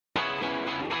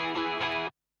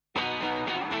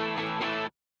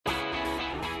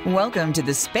Welcome to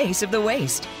the Space of the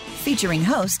Waist, featuring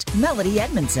host Melody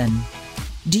Edmondson.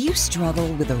 Do you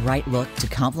struggle with the right look to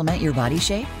complement your body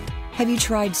shape? Have you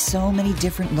tried so many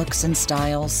different looks and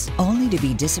styles, only to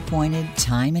be disappointed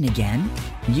time and again?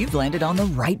 You've landed on the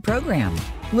right program.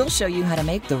 We'll show you how to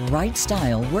make the right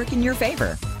style work in your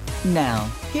favor. Now,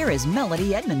 here is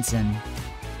Melody Edmondson.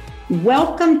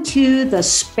 Welcome to the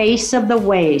Space of the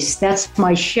Waist. That's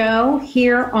my show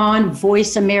here on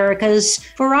Voice America's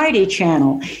Variety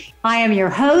Channel. I am your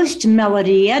host,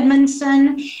 Melody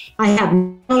Edmondson. I have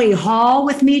Nathalie Hall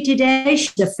with me today.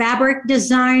 She's a fabric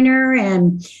designer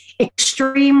and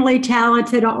extremely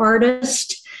talented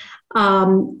artist.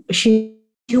 She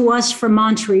to us from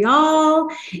Montreal,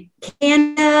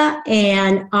 Canada,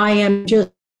 and I am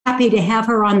just happy to have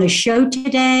her on the show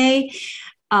today.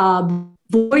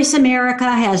 Voice America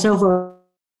has over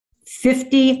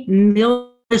 50 million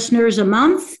listeners a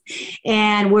month,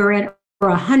 and we're in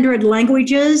over 100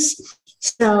 languages.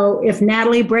 So if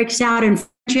Nathalie breaks out in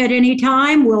French at any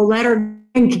time, we'll let her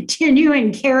continue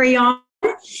and carry on.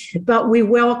 But we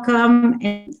welcome,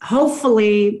 and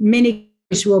hopefully many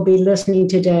will be listening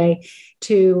today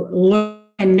to learn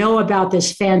and know about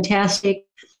this fantastic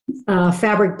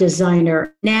fabric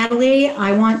designer. Nathalie,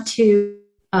 I want to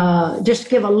just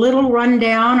give a little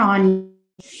rundown on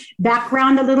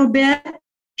background a little bit.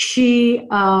 She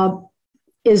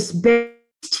is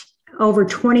based over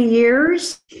 20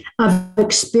 years of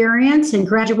experience and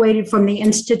graduated from the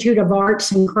Institute of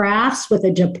Arts and Crafts with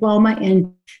a diploma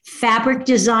in fabric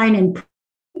design. And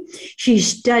she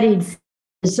studied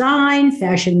design,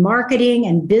 fashion marketing,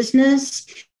 and business,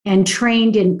 and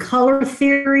trained in color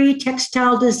theory,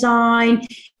 textile design,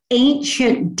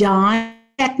 ancient dyeing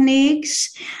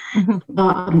techniques.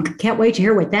 Can't wait to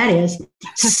hear what that is.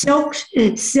 Silk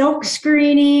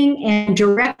screening and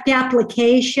direct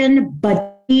application,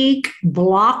 batik,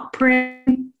 block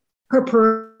print. Her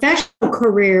professional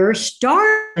career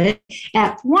started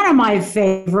at one of my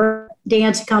favorite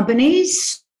dance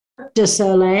companies, Cirque du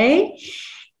Soleil,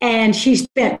 and she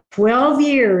spent 12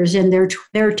 years in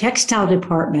their textile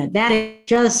department. That is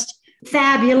just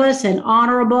fabulous and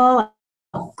honorable.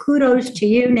 Kudos to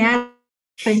you, Nat.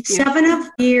 Thank you. 7 of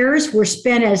the years were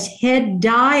spent as head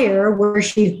dyer, where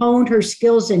she honed her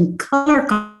skills in color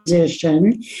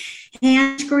composition,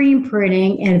 hand screen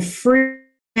printing, and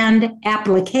freehand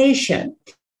application.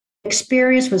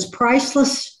 Experience was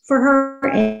priceless for her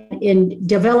and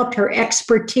developed her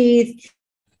expertise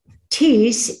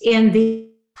in the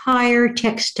entire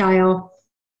textile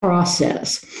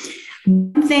process.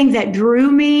 One thing that drew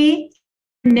me,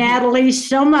 Nathalie,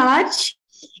 so much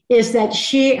is that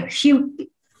she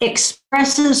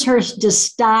expresses her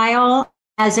style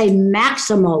as a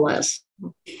maximalist.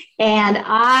 And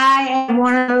I am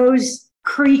one of those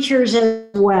creatures as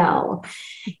well.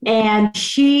 And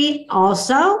she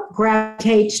also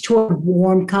gravitates toward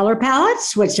warm color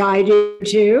palettes, which I do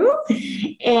too.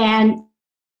 And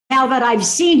now that I've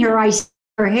seen her, I see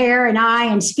her hair and eye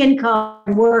and skin color,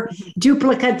 and we're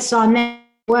duplicates on that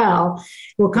as well.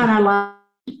 We're kind of like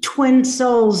twin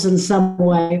souls in some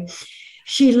way.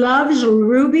 She loves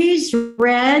rubies,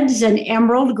 reds, and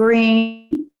emerald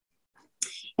green.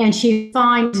 And she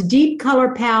finds deep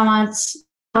color palettes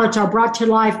are brought to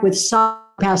life with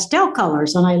soft pastel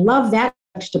colors. And I love that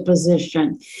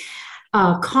juxtaposition.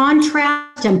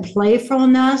 Contrast and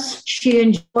playfulness she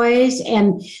enjoys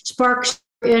and sparks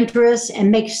her interest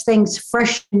and makes things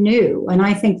fresh and new. And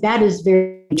I think that is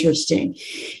very interesting.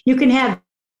 You can have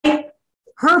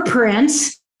her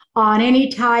prints on any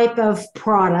type of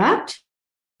product.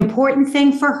 The important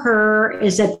thing for her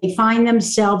is that they find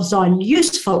themselves on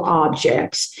useful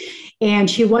objects, and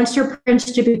she wants her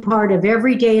prints to be part of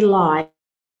everyday life.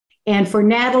 And for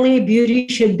Nathalie, beauty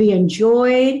should be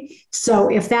enjoyed.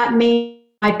 So if that means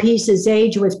my pieces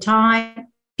age with time,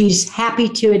 she's happy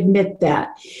to admit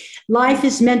that. Life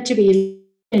is meant to be,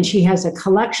 and she has a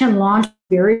collection launched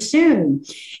very soon.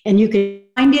 And you can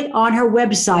find it on her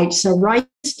website. So write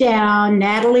this down,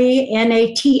 Nathalie,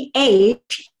 Nathalie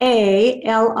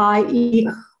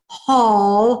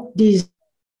Hall design.com,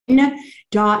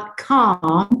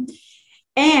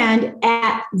 and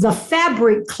at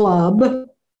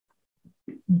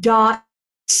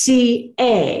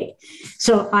thefabricclub.ca.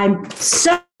 So I'm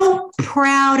so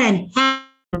proud and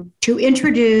happy to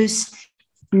introduce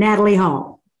Nathalie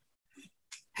Hall.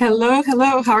 Hello.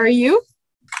 How are you?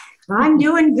 I'm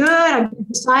doing good. I'm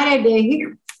excited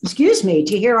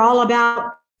to hear all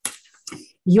about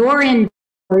your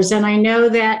endeavors. And I know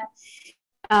that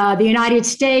the United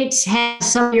States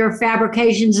has some of your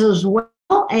fabrications as well.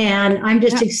 And I'm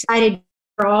just excited to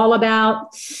hear all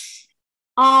about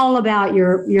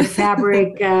your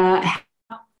fabric,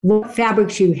 what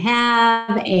fabrics you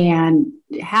have and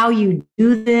how you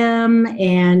do them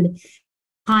and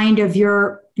kind of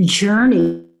your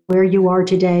journey where you are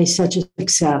today, such a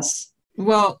success.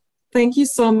 Well, thank you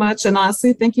so much. And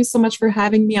honestly, thank you so much for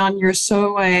having me on your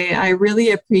show. I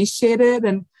really appreciate it.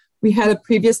 And we had a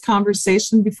previous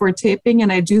conversation before taping,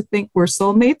 and I do think we're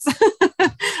soulmates.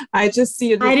 I just see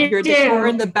your decor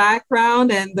in the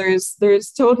background, and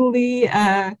there's totally,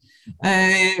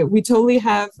 we totally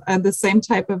have the same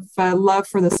type of love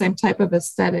for the same type of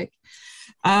aesthetic.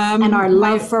 And our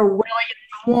love for William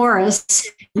Morris.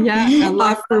 Yeah, a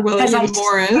love for William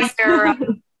Morris.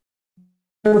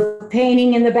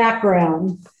 Painting in the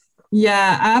background.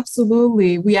 Yeah,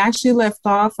 absolutely. We actually left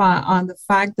off on the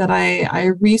fact that I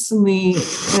recently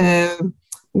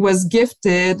was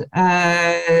gifted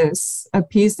a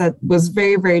piece that was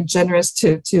very, very generous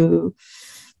to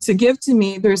give to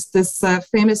me. There's this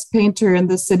famous painter in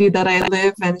the city that I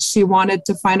live, and she wanted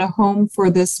to find a home for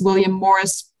this William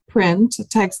Morris print,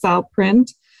 textile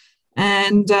print.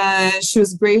 And she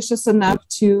was gracious enough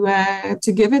to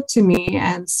give it to me,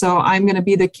 and so I'm going to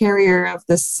be the carrier of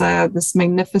this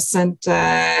magnificent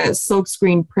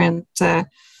silkscreen print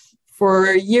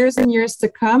for years and years to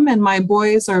come. And my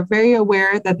boys are very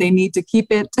aware that they need to keep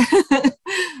it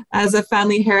as a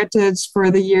family heritage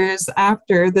for the years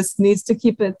after. This needs to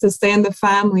keep it to stay in the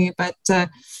family, but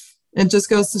it just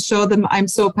goes to show them I'm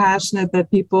so passionate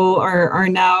that people are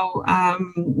now,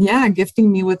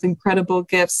 gifting me with incredible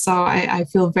gifts. So I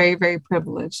feel very, very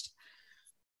privileged.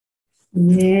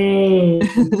 Yay.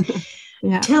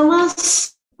 Yeah. Tell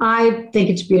us, I think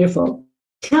it's beautiful.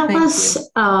 Tell us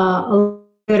a little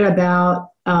bit about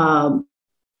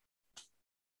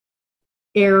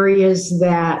areas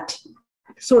that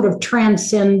sort of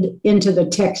transcend into the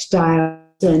textiles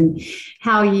and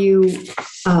how you...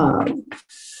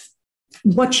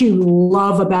 what you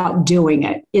love about doing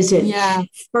it. Is it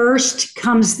first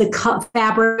comes the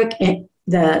fabric and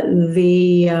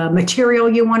the material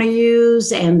you want to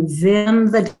use, and then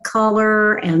the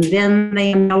color, and then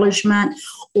the embellishment,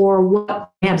 or what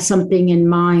have something in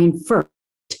mind first?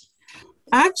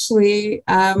 Actually,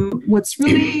 what's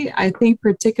really, I think,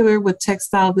 particular with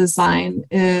textile design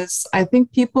is I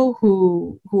think people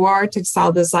who are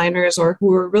textile designers or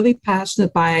who are really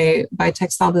passionate by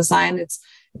textile design, it's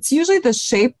usually the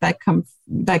shape that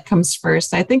comes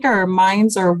first. I think our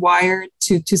minds are wired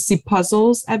to see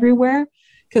puzzles everywhere,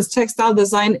 because textile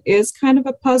design is kind of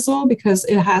a puzzle because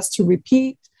it has to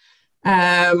repeat.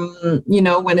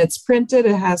 When it's printed,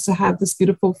 it has to have this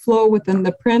beautiful flow within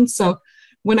the print. So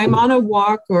when I'm on a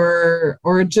walk or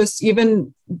just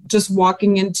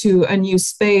walking into a new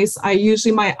space,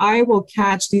 my eye will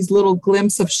catch these little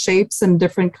glimpses of shapes and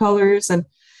different colors, and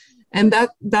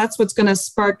that's what's going to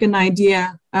spark an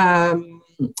idea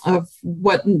of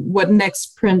what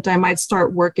next print I might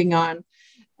start working on.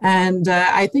 And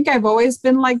I think I've always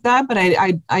been like that, but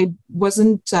I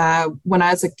wasn't, when I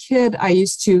was a kid, I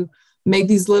used to make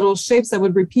these little shapes that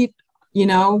would repeat,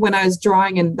 when I was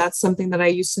drawing, and that's something that I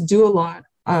used to do a lot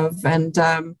of.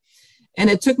 And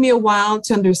it took me a while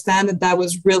to understand that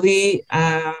was really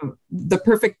the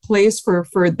perfect place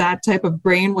for that type of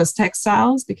brain was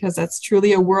textiles, because that's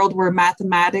truly a world where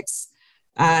mathematics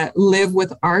live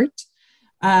with art.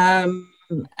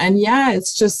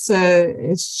 It's just,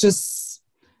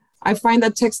 I find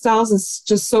that textiles is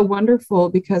just so wonderful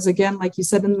because, again, like you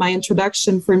said in my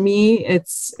introduction, for me,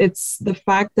 it's the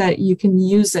fact that you can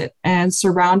use it and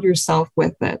surround yourself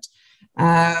with it,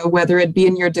 whether it be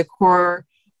in your decor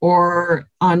or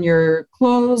on your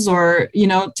clothes, or,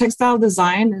 textile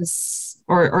design is,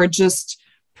 or just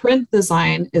print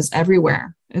design is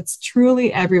everywhere. It's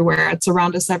truly everywhere. It's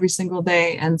around us every single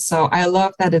day. And so I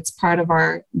love that it's part of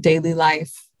our daily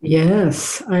life.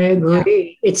 Yes, I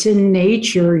agree. Yeah. It's in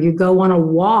nature. You go on a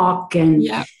walk and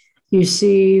you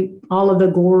see all of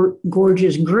the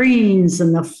gorgeous greens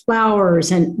and the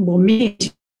flowers. And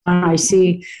I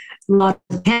see lots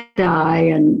of cacti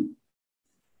and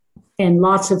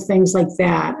lots of things like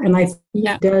that. And I think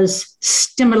it does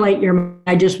stimulate your mind.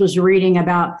 I just was reading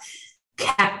about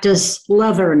cactus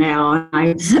leather now.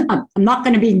 I'm not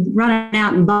going to be running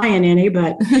out and buying any,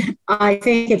 but I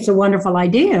think it's a wonderful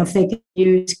idea if they can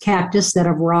use cactus that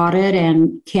have rotted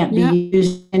and can't be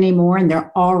used anymore, and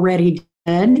they're already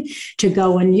dead, to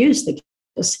go and use the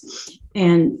cactus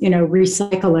and,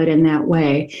 recycle it in that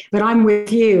way. But I'm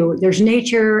with you. There's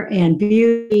nature and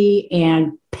beauty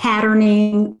and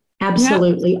patterning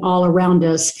absolutely all around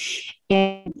us.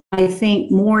 And I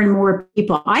think more and more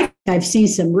people, I've seen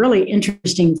some really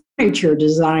interesting furniture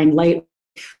design lately.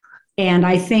 And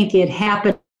I think it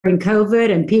happened during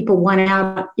COVID, and people went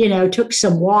out, took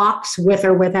some walks with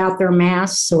or without their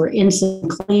masks or in some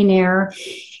clean air.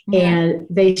 And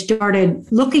they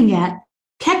started looking at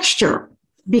texture,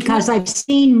 because I've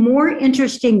seen more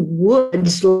interesting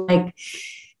woods, like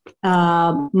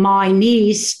my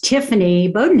niece,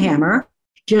 Tiffany Bodenhammer,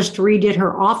 just redid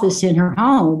her office in her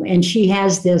home, and she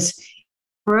has this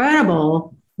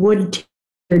incredible wood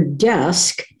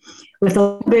desk with a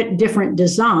little bit different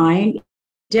design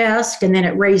desk, and then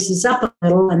it raises up a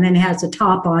little and then has a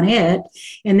top on it,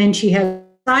 and then she has a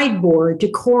sideboard to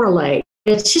correlate.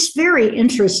 It's just very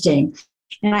interesting.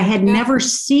 And I had never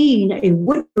seen a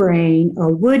wood grain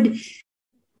or wood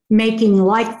making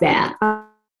like that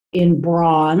in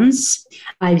bronze.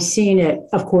 I've seen it,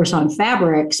 of course, on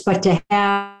fabrics, but to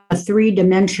have a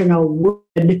three-dimensional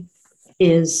wood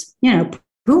is,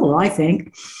 cool, I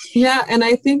think. Yeah, and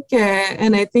I think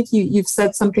you've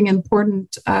said something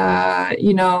important.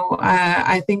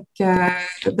 I think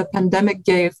the pandemic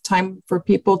gave time for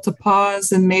people to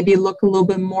pause and maybe look a little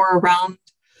bit more around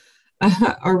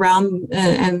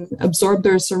and absorb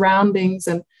their surroundings.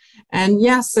 And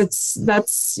yes,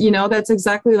 that's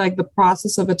exactly like the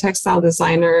process of a textile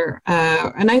designer.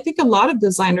 And I think a lot of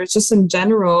designers, just in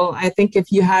general, I think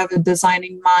if you have a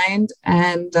designing mind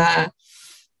and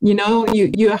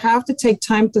you have to take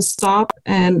time to stop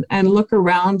and look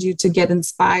around you to get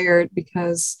inspired,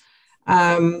 because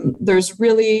there's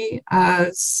really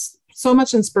so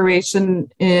much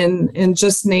inspiration in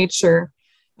just nature.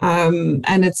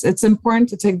 And it's important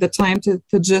to take the time to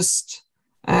just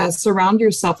surround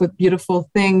yourself with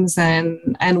beautiful things,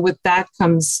 and with that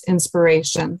comes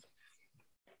inspiration.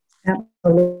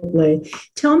 Absolutely.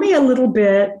 Tell me a little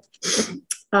bit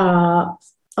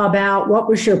about what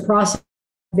was your process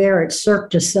there at Cirque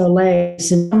du Soleil.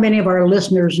 And many of our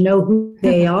listeners know who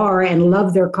they are and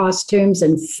love their costumes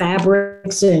and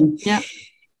fabrics and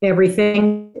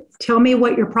everything. Tell me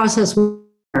what your process was.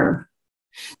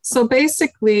 So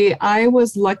basically, I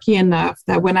was lucky enough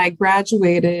that when I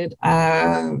graduated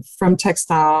from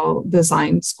textile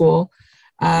design school,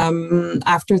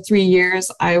 after 3 years,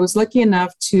 I was lucky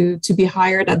enough to be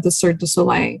hired at the Cirque du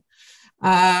Soleil.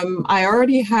 I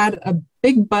already had a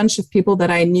big bunch of people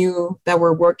that I knew that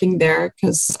were working there,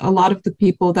 because a lot of the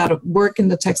people that work in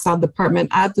the textile department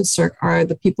at the Cirque are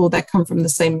the people that come from the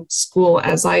same school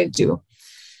as I do.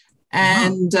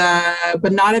 And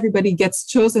but not everybody gets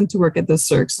chosen to work at the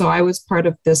Cirque. So I was part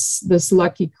of this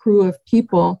lucky crew of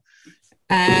people.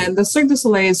 And the Cirque du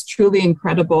Soleil is truly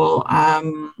incredible.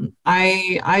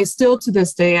 I still to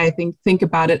this day, I think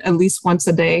about it at least once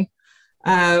a day.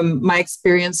 My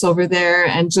experience over there,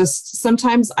 and just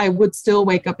sometimes I would still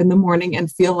wake up in the morning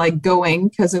and feel like going,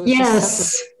 because it was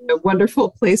just such a wonderful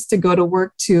place to go to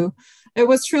work to. It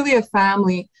was truly a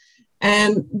family.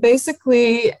 And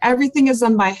basically, everything is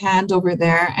on by hand over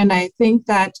there. And I think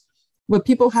that what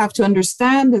people have to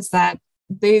understand is that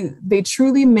they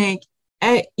truly make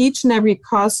each and every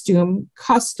costume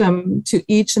custom to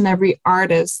each and every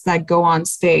artist that go on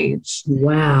stage.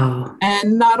 Wow.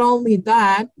 And not only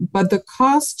that, but the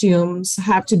costumes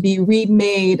have to be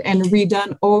remade and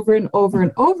redone over and over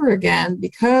and over again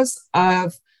because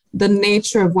of the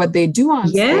nature of what they do on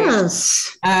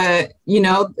stage.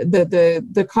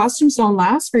 The costumes don't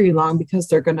last very long because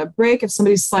they're going to break if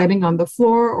somebody's sliding on the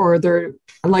floor, or they're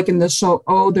like in the show,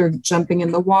 they're jumping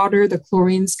in the water, the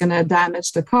chlorine's going to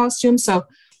damage the costume. So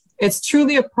it's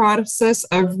truly a process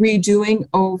of redoing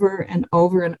over and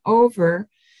over and over.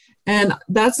 And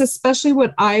that's especially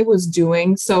what I was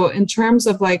doing. So in terms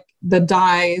of like the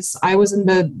dyes, I was in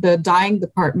the dyeing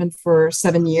department for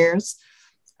 7 years.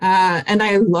 And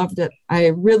I loved it. I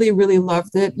really, really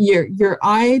loved it. Your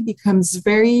eye becomes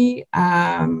very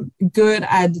good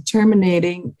at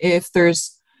determining if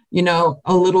there's, a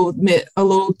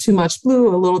little too much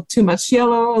blue, a little too much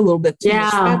yellow, a little bit too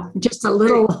much red. Just a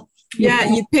little.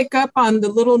 Yeah, you pick up on the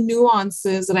little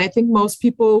nuances that I think most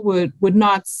people would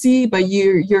not see, but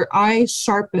your eye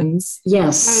sharpens.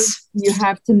 Yes. You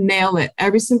have to nail it.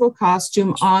 Every single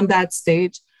costume on that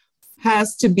stage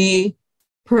has to be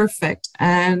perfect.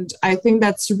 And I think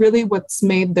that's really what's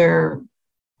made their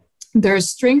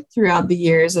strength throughout the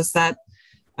years, is that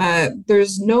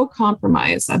there's no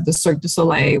compromise at the Cirque du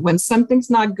Soleil. When something's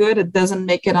not good, it doesn't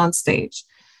make it on stage.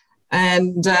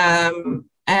 And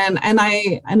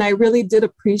I really did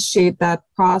appreciate that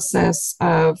process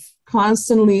of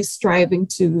constantly striving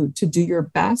to do your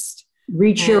best.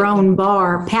 Reach your own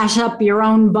bar, pass up your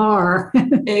own bar.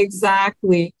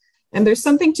 Exactly. And there's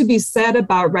something to be said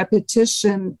about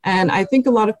repetition. And I think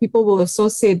a lot of people will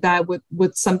associate that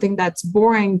with something that's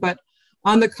boring. But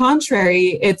on the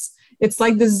contrary, it's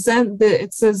like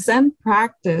it's a Zen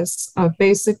practice of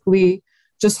basically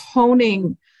just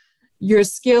honing your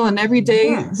skill, and every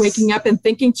day waking up and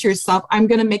thinking to yourself, I'm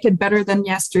going to make it better than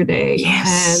yesterday.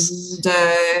 Yes.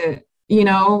 And,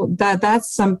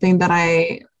 that's something that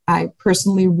I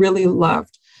personally really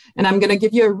loved. And I'm going to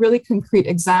give you a really concrete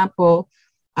example.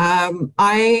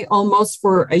 I almost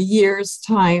for a year's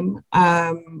time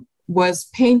was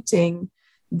painting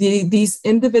these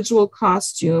individual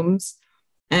costumes,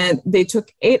 and they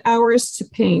took 8 hours to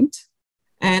paint.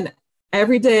 And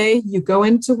every day you go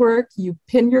into work, you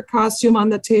pin your costume on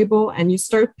the table, and you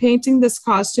start painting this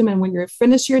costume. And when you're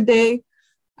finished your day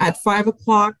at 5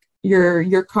 o'clock,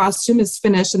 your costume is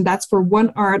finished, and that's for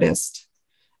one artist.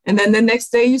 And then the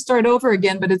next day you start over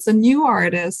again, but it's a new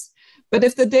artist. But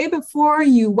if the day before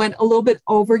you went a little bit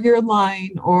over your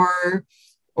line, or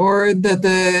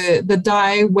the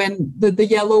dye, when the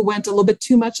yellow went a little bit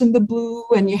too much in the blue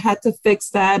and you had to fix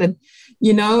that, and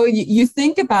you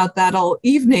think about that all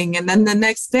evening, and then the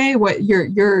next day what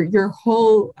your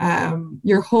whole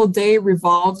day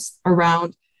revolves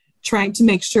around trying to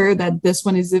make sure that this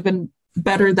one is even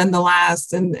better than the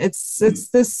last. And it's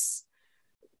this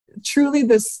truly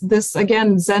this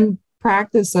again Zen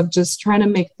practice of just trying to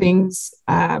make things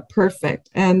perfect,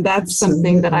 and that's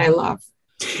something that I love.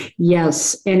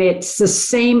 Yes, and it's the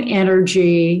same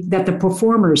energy that the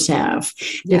performers have,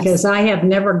 because I have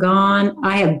never gone.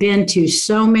 I have been to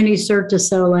so many Cirque du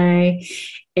Soleil,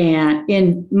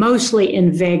 and mostly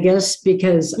in Vegas,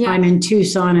 because I'm in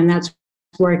Tucson and that's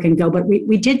where I can go. But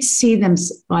we did see them,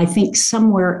 I think,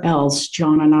 somewhere else.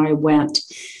 John and I went.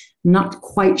 Not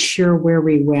quite sure where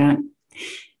we went.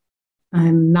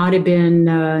 I might have been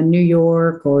New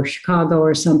York or Chicago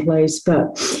or someplace.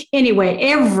 But anyway,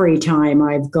 every time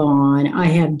I've gone, I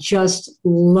have just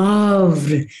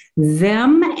loved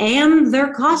them and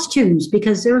their costumes,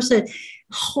 because there's a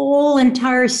whole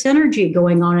entire synergy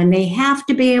going on, and they have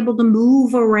to be able to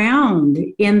move around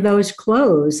in those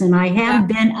clothes. And I have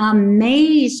been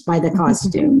amazed by the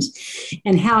costumes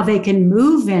and how they can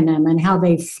move in them and how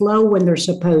they flow when they're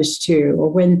supposed to, or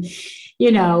when,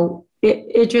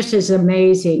 it just is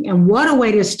amazing. And what a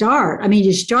way to start. I mean,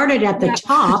 you started at the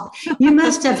top. You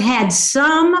must have had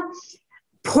some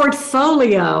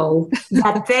portfolio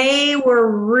that they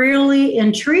were really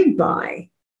intrigued by.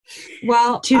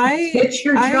 Well, to get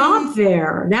your job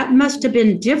there. That must have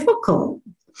been difficult.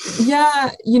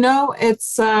 Yeah,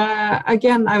 it's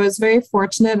again, I was very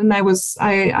fortunate, and I was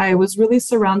really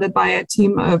surrounded by a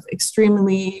team of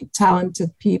extremely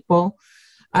talented people.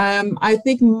 I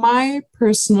think my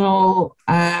personal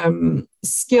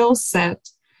skill set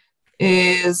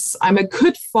is I'm a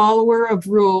good follower of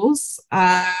rules,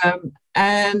 and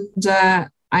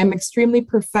I'm extremely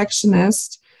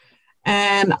perfectionist,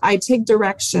 and I take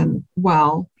direction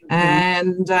well,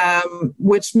 and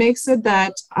which makes it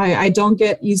that I don't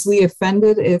get easily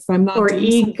offended if I'm not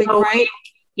doing something right.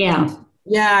 Yeah,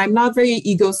 I'm not very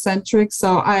egocentric,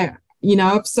 so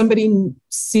if somebody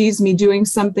sees me doing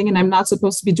something and I'm not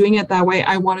supposed to be doing it that way,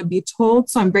 I want to be told.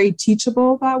 So I'm very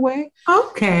teachable that way.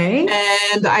 Okay.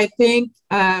 And I think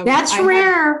that's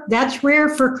rare. That's rare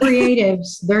for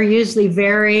creatives. They're usually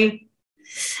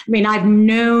I've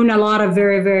known a lot of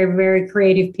very, very, very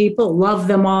creative people, love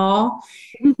them all.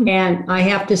 And I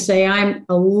have to say, I'm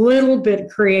a little bit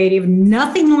creative,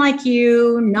 nothing like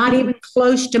you, not even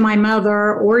close to my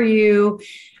mother or you,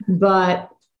 but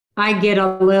I get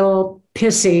a little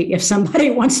pissy if somebody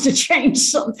wants to change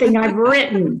something I've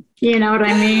written. You know what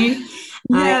I mean?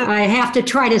 Yeah. I have to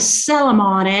try to sell them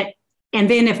on it. And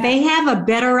then if they have a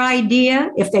better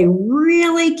idea, if they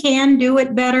really can do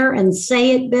it better and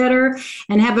say it better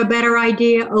and have a better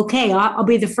idea, okay, I'll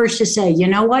be the first to say, you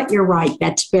know what, you're right,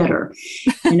 that's better.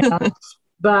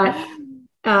 But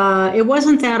it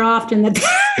wasn't that often that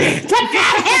happened.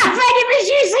 It was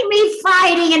usually me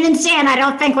fighting and then saying, I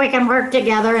don't think we can work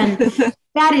together. And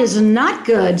that is not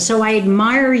good. So I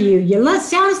admire you.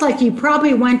 Sounds like you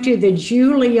probably went to the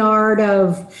Juilliard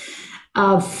of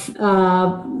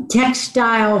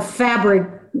textile fabric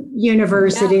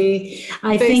university.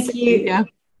 I think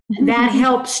that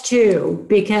helps too,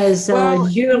 because and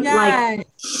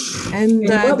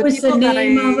what was the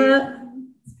name of it?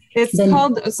 It's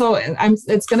called, so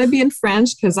it's going to be in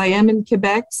French because I am in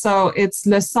Quebec. So it's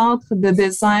Le Centre de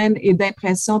Design et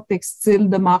d'Impression Textile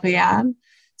de Montréal.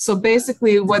 So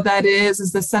basically what that is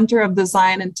the Center of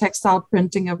Design and Textile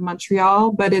Printing of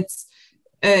Montreal, but it's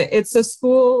a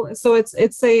school. So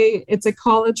it's a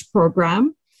college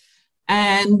program.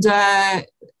 And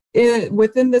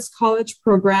within this college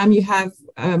program, you have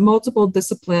multiple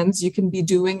disciplines. You can be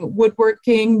doing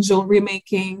woodworking, jewelry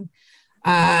making,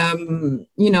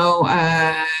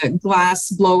 glass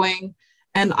blowing,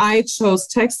 and I chose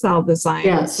textile design.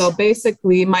 Yes. So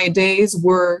basically my days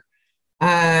were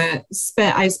I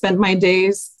spent my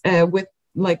days with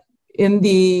like in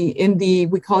the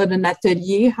we call it an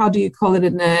atelier. How do you call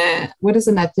it what is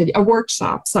an atelier? A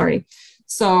workshop, sorry.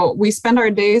 So we spent our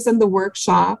days in the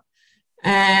workshop,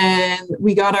 and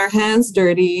we got our hands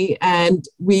dirty, and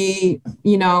we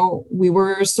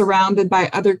were surrounded by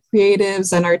other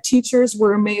creatives, and our teachers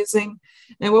were amazing.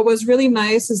 And what was really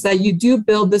nice is that you do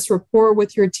build this rapport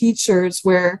with your teachers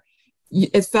where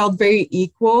it felt very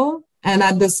equal. And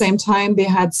at the same time, they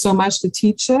had so much to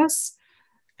teach us.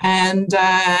 And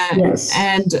Yes.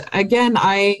 and again,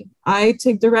 I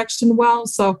take direction well.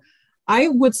 So I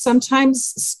would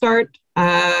sometimes start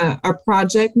a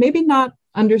project, maybe not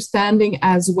understanding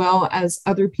as well as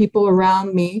other people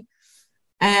around me.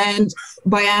 And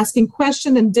by asking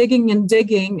questions and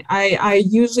digging, I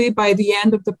usually by the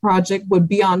end of the project would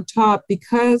be on top,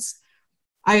 because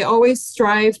I always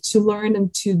strive to learn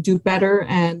and to do better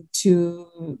and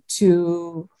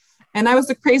and I was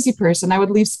a crazy person. I would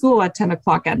leave school at 10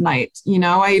 o'clock at night.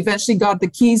 I eventually got the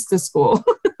keys to school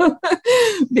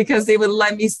because they would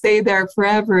let me stay there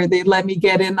forever. They'd let me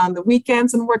get in on the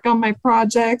weekends and work on my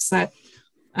projects.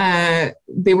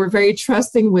 They were very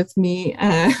trusting with me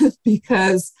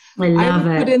because I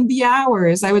would put in the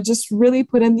hours. I would just really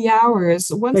put in the hours.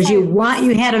 Because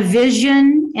you had a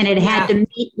vision and it had to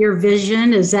meet your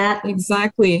vision. Is that?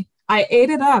 Exactly. I ate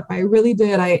it up. I really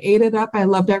did. I ate it up. I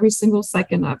loved every single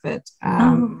second of it.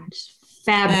 Fabulous.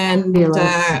 And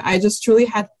I just truly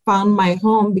had found my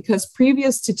home, because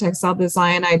previous to textile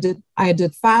design, I did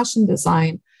fashion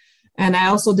design, and I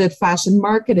also did fashion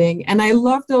marketing. And I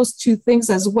love those two things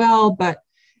as well, but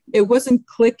it wasn't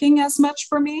clicking as much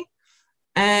for me.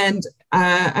 And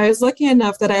I was lucky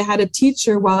enough that I had a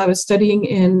teacher while I was studying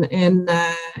in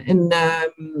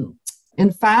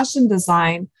fashion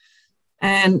design.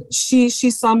 And she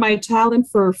saw my talent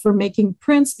for making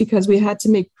prints, because we had to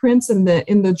make prints in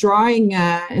the drawing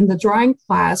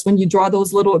class. When you draw the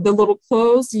little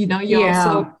clothes,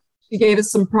 also, she gave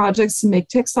us some projects to make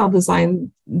textile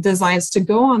designs to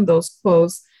go on those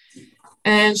clothes.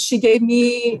 And she gave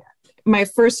me my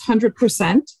first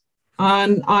 100%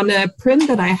 on a print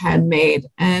that I had made.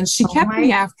 And she kept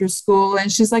me after school,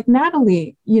 and she's like,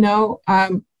 Nathalie,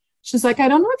 she's like, I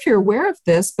don't know if you're aware of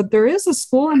this, but there is a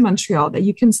school in Montreal that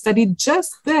you can study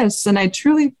just this. And I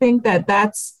truly think that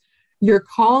that's your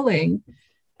calling.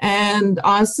 And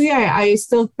honestly, I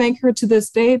still thank her to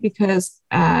this day, because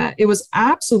it was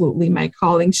absolutely my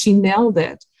calling. She nailed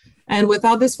it. And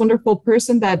without this wonderful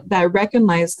person that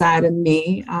recognized that in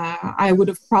me, I would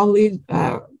have probably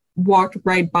walked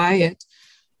right by it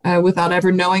without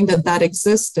ever knowing that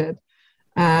existed.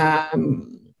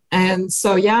 And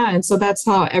so that's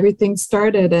how everything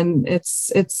started, and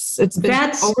it's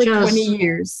been over 20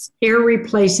 years.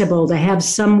 Irreplaceable to have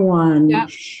someone,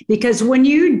 because when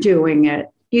you're doing it,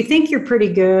 you think you're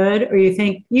pretty good, or you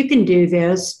think you can do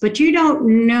this, but you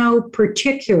don't know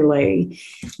particularly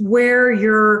where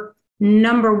your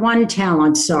number one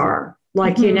talents are.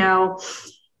 Like, you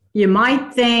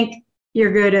might think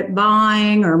you're good at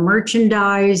buying or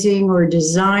merchandising or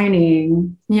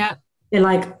designing. Yeah.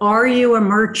 Like, are you a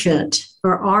merchant,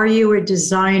 or are you a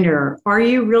designer? Are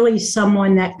you really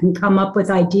someone that can come up with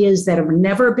ideas that have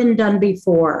never been done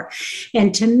before?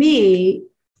 And to me,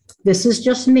 this is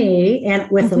just me, and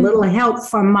with a little help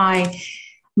from my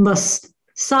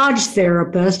massage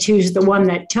therapist, who's the one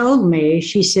that told me,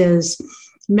 she says,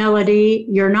 Melody,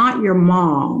 you're not your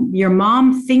mom. Your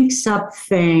mom thinks up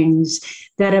things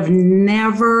that have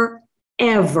never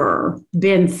ever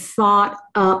been thought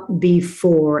up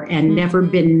before and never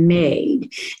been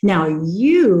made. Now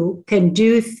you can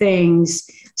do things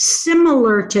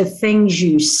similar to things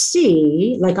you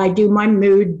see, like I do my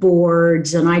mood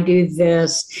boards and I do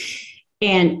this,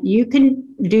 and you can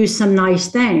do some nice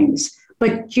things,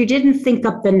 but you didn't think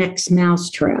up the next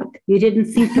mousetrap. You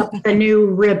didn't think up the new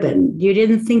ribbon. You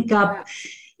didn't think up,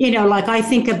 like I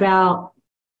think about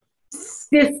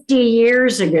 50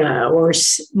 years ago, or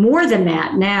more than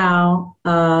that now,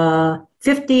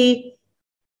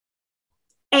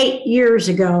 58 years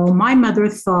ago, my mother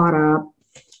thought up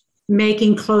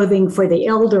making clothing for the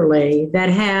elderly that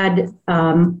had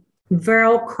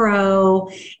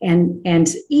Velcro and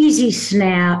easy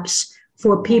snaps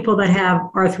for people that have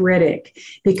arthritic,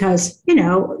 because,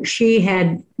 she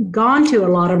had gone to a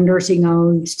lot of nursing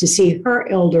homes to see her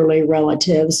elderly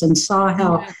relatives and saw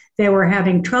how they were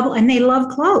having trouble, and they love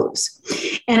clothes.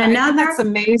 And that's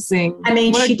amazing. I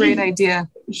mean, what a great idea.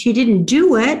 She didn't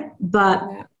do it, but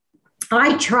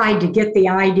I tried to get the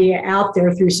idea out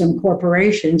there through some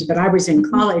corporations, but I was in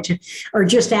college or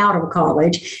just out of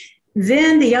college.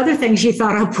 Then the other thing she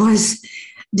thought of was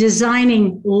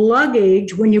designing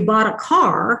luggage when you bought a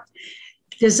car,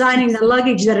 designing the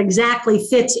luggage that exactly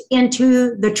fits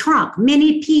into the trunk,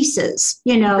 many pieces,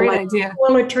 like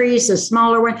toiletries, a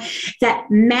smaller one that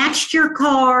matched your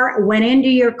car, went into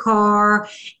your car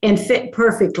and fit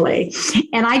perfectly.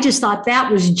 And I just thought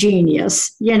that was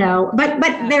genius, but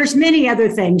there's many other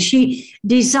things. She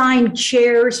designed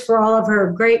chairs for all of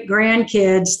her great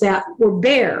grandkids that were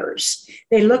bears.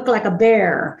 They looked like a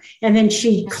bear. And then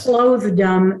she clothed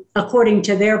them according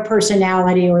to their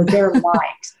personality or their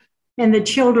likes. And the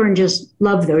children just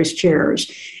love those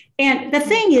chairs. And the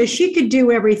thing is, she could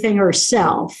do everything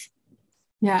herself.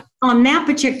 Yeah. On that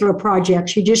particular project,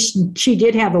 she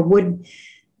did have a wood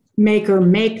maker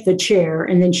make the chair,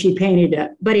 and then she painted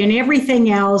it. But in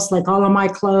everything else, like all of my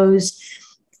clothes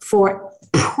for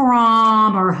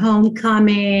prom or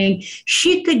homecoming,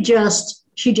 she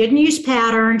didn't use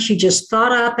patterns. She just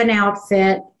thought up an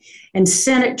outfit and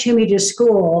sent it to me to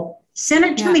school. Send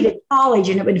it to me to college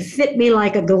and it would fit me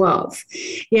like a glove,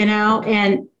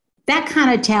 and that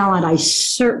kind of talent I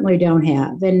certainly don't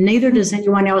have. And neither does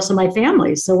anyone else in my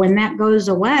family. So when that goes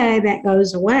away, that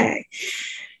goes away.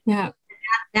 Yeah.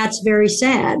 That's very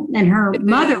sad. And her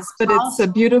mother. It's a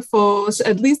beautiful,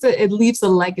 at least it leaves a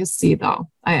legacy though.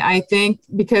 I think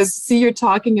because you're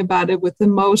talking about it with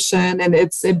emotion and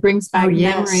it brings back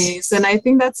memories. And I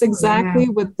think that's exactly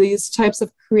what these types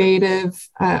of creative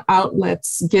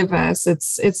outlets give us.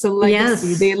 It's a legacy.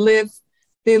 Yes.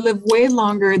 They live way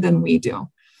longer than we do.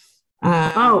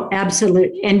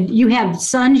 Absolutely. And you have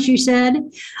sons, you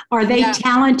said, are they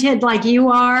talented like you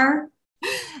are?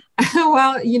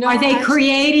 Well, are they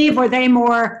creative? Or are they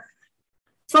more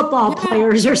football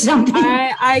players or something?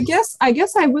 I guess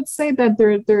I would say that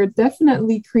they're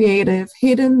definitely creative.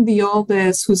 Hayden, the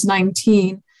oldest, who's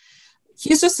 19,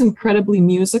 he's just incredibly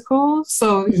musical.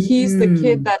 So he's the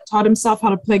kid that taught himself how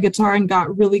to play guitar and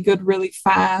got really good really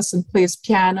fast, and plays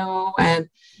piano,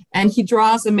 and he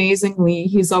draws amazingly.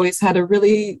 He's always had a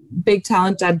really big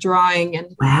talent at drawing,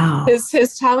 and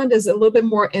his talent is a little bit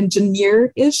more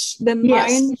engineer-ish than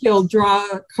mine. He'll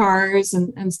draw cars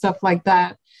and stuff like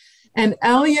that. And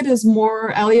Elliot is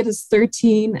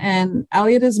 13, and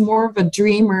Elliot is more of a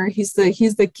dreamer. He's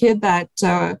the kid that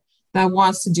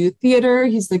wants to do theater.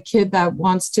 He's the kid that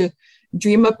wants to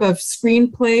dream up of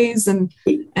screenplays and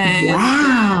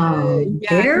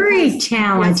very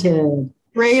talented.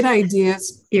 Great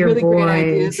ideas, great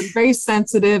ideas, and very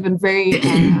sensitive and very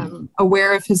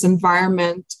aware of his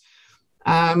environment.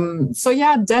 So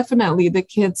definitely the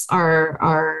kids are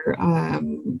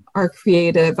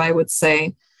creative. I would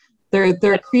say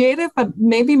they're creative, but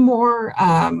maybe more.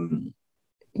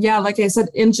 Like I said,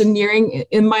 engineering.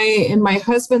 In my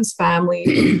husband's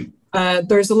family,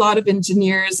 there's a lot of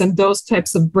engineers and those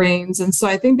types of brains, and so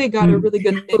I think they got a really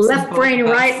good mix. Left brain,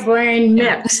 right brain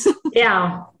mix.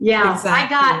 Yeah.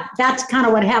 Exactly. That's kind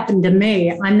of what happened to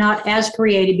me. I'm not as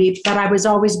creative, but I was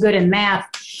always good in math,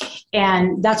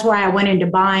 and that's why I went into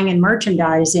buying and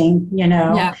merchandising.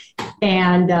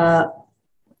 And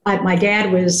my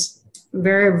dad was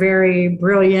very, very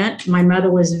brilliant. My mother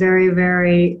was very,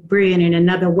 very brilliant in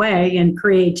another way in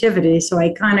creativity. So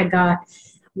I kind of got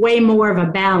way more of a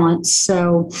balance.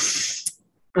 So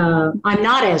I'm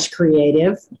not as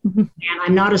creative and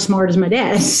I'm not as smart as my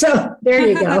dad. So there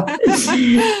you go.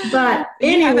 But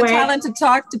anyway. You have a talent to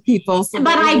talk to people. So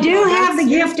but I do have the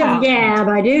gift of gab.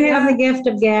 I do have the gift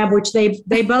of gab, which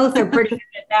they both are pretty good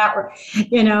at that.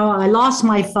 I lost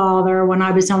my father when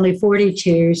I was only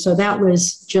 42. So that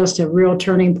was just a real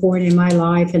turning point in my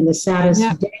life and the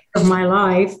saddest day of my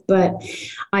life. But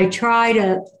I try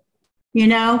to,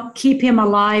 keep him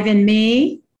alive in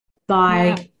me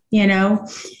by,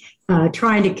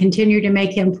 trying to continue to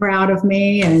make him proud of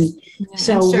me. And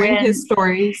so sharing his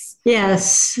stories.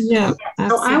 Yes. Yeah.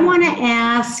 So I want to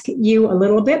ask you a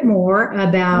little bit more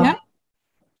about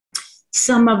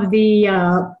some of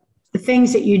the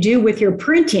things that you do with your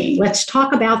printing. Let's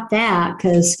talk about that,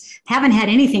 because I haven't had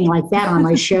anything like that on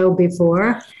my show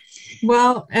before.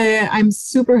 Well, I'm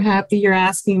super happy you're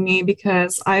asking me,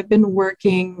 because I've been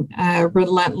working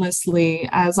relentlessly,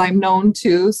 as I'm known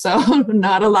to, so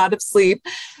not a lot of sleep.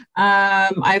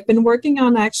 I've been working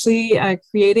on actually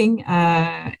creating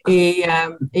a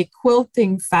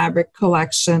quilting fabric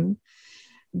collection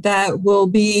that will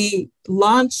be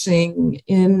launching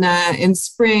in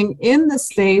spring in the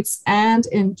States and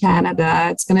in Canada.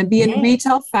 It's going to be in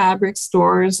retail fabric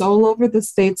stores all over the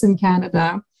States and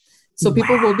Canada. So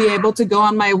people will be able to go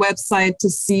on my website to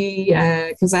see,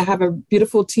 because I have a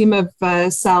beautiful team of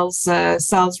sales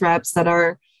reps that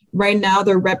are right now,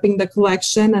 they're repping the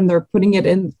collection and they're putting it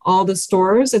in all the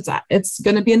stores. It's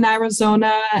going to be in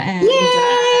Arizona. And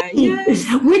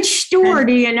which store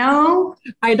do you know?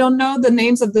 I don't know the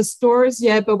names of the stores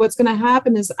yet, but what's going to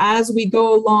happen is as we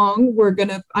go along,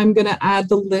 I'm going to add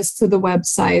the list to the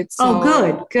website. So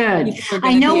good.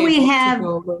 I know we have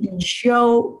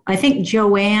I think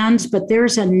Joanne's, but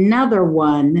there's another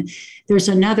one. There's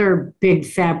another big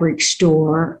fabric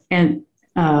store, and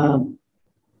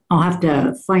I'll have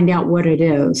to find out what it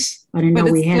is. I didn't know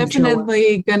we had. It's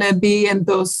definitely going to be in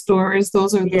those stores.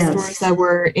 Those are the stores that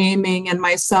we're aiming. And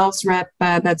my sales rep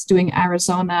that's doing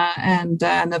Arizona and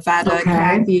Nevada,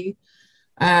 Kathy,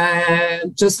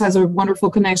 just has a wonderful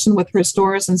connection with her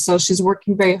stores. And so she's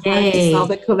working very hard to sell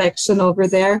the collection over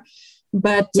there.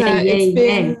 But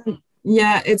it's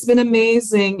been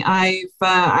amazing. I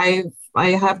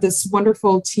have this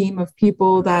wonderful team of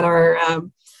people that are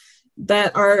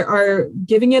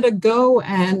giving it a go.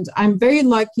 And I'm very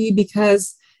lucky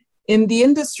because in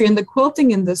the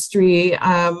quilting industry,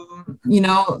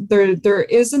 there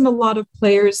isn't a lot of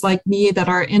players like me that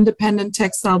are independent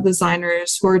textile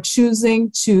designers who are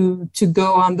choosing to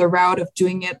go on the route of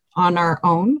doing it on our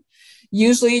own.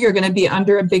 Usually you're going to be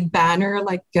under a big banner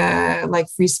like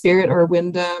Free Spirit or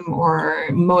Wyndham or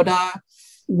Moda.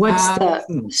 What's the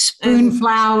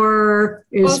Spoonflower?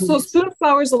 So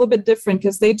Spoonflower is a little bit different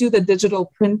because they do the digital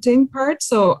printing part.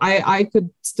 So I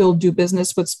could still do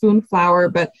business with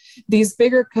Spoonflower, but these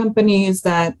bigger companies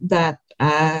that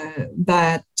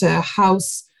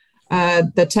house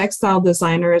the textile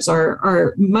designers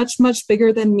are much, much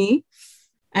bigger than me.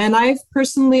 And I've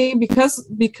personally, because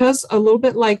a little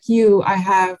bit like you, I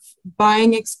have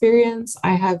buying experience.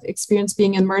 I have experience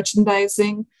being in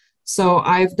merchandising. So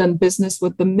I've done business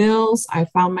with the mills. I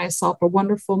found myself a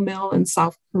wonderful mill in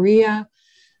South Korea.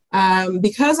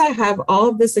 Because I have all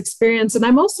of this experience, and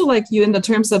I'm also like you in the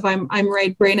terms of I'm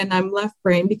right brain and I'm left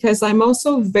brain, because I'm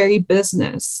also very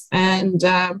business. And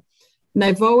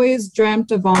I've always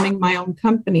dreamt of owning my own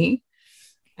company.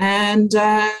 And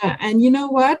you know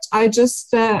what? I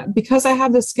just, because I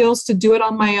have the skills to do it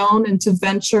on my own and to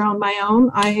venture on my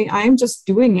own, I'm just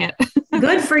doing it.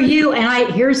 Good for you.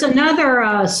 And here's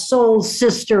another soul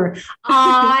sister.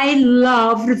 I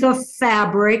loved the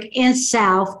fabric in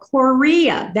South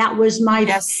Korea. That was my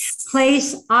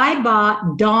place. I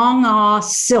bought Dong-ah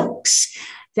silks.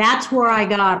 That's where I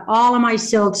got all of my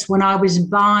silks when I was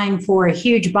buying for a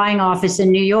huge buying office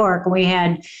in New York. We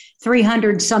had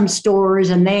 300 some stores,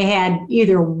 and they had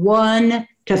either 1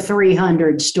 to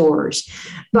 300 stores.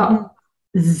 But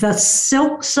the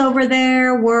silks over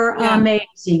there were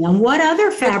amazing. And what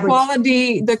other fabric?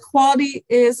 The quality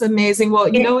is amazing. Well,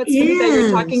 it's funny that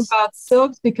you're talking about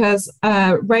silks, because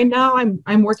right now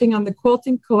I'm working on the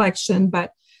quilting collection,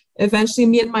 but eventually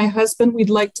me and my husband, we'd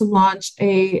like to launch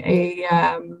a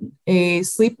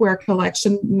sleepwear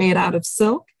collection made out of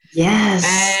silk. Yes.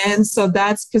 And so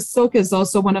that's because silk is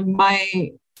also one of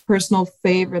my personal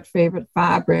favorite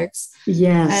fabrics.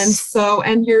 Yes.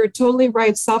 And you're totally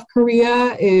right. South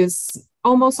Korea is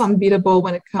almost unbeatable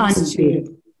when it comes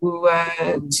to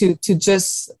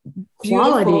just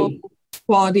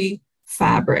quality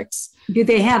fabrics. Do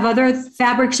they have other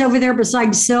fabrics over there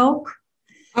besides silk?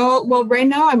 Oh, well, right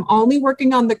now I'm only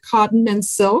working on the cotton and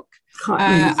silk.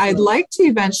 I'd like to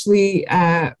eventually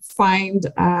find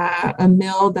a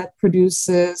mill that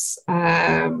produces,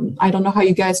 I don't know how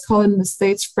you guys call it in the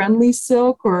States, friendly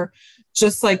silk, or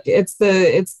just like it's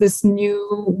this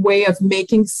new way of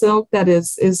making silk that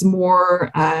is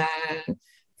more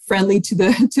friendly to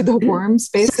the worms,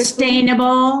 basically.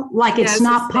 Sustainable, like it's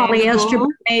not polyester, but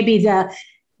maybe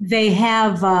they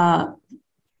have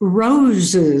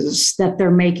roses that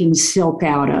they're making silk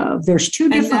out of. There's two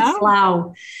different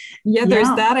flowers. Yeah, there's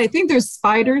that. I think there's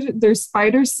spider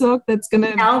silk that's going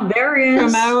to come out.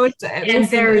 And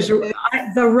there's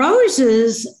the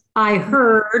roses I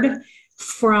heard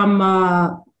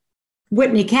from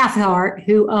Whitney Cathcart,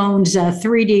 who owns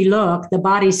 3D Look, the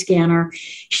body scanner.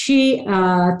 She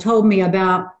told me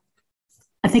about,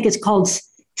 I think it's called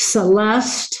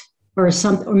Celeste or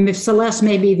something, or Celeste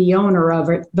may be the owner of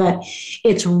it, but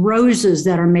it's roses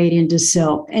that are made into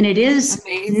silk. And it is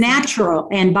natural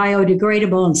and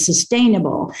biodegradable and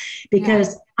sustainable,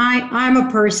 because I'm a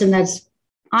person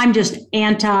I'm just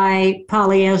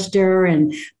anti-polyester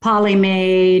and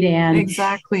polymade and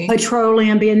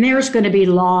petroleum. And there's going to be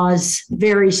laws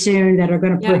very soon that are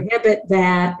going to prohibit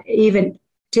that even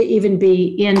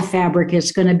be in fabric.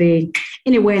 It's going to be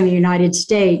anyway in the United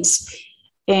States.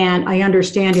 And I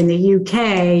understand in the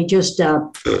UK, just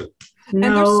And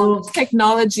there's so much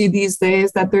technology these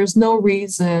days that there's no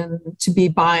reason to be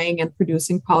buying and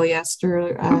producing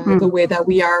polyester the way that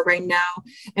we are right now.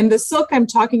 And the silk I'm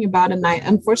talking about, and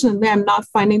unfortunately I'm not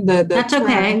finding the That's term,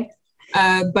 okay.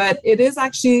 but it is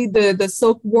actually the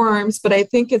silkworms. But I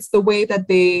think it's the way that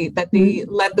they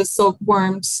let the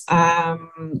silkworms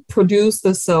produce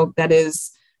the silk that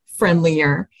is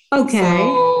friendlier. Okay.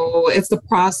 So it's the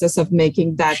process of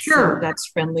making that silk that's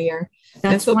friendlier.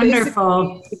 That's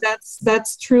wonderful.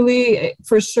 That's truly,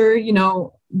 for sure,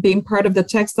 being part of the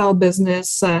textile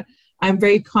business, I'm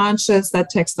very conscious that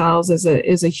textiles is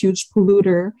a huge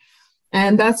polluter.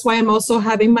 And that's why I'm also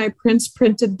having my prints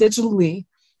printed digitally.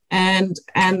 And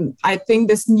I think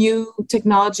this new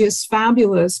technology is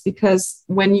fabulous because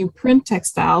when you print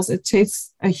textiles, it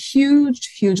takes a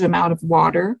huge amount of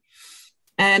water.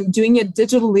 And doing it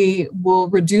digitally will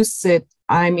reduce it,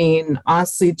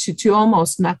 honestly, to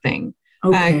almost nothing.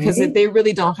 Because they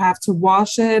really don't have to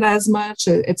wash it as much.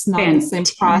 It's not the same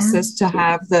process to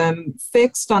have them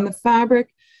fixed on the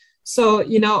fabric. So,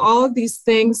 all of these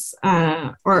things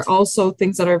are also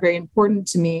things that are very important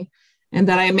to me, and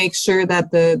that I make sure that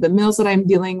the mills that I'm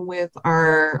dealing with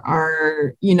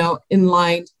are in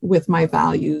line with my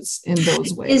values in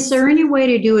those ways. Is there any way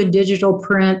to do a digital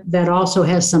print that also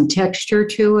has some texture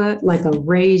to it, like a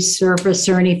raised surface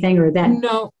or anything, or that?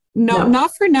 No,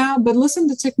 not for now. But listen,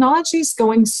 the technology is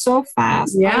going so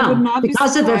fast. Yeah, I would not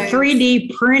because of the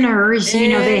 3D printers,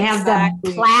 they have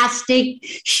the plastic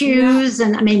shoes. Yeah.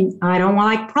 And I don't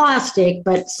like plastic,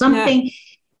 but something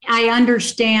I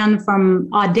understand from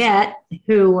Audette,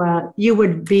 who you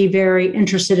would be very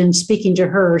interested in speaking to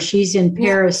her. She's in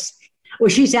Paris. Well,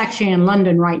 she's actually in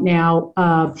London right now.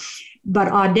 But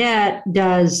Audette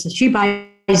she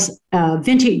buys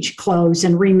vintage clothes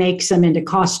and remakes them into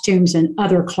costumes and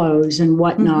other clothes and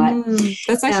whatnot. Mm-hmm.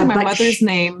 That's actually my mother's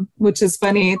name, which is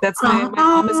funny. That's my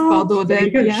mom is called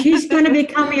Odette. Yeah. She's going to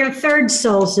become your third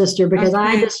soul sister because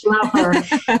I just love her.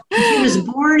 She was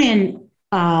born in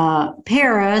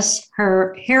Paris.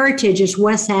 Her heritage is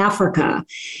West Africa,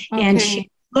 and she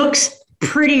looks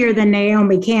prettier than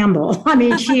Naomi Campbell.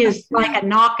 She is like a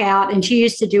knockout, and she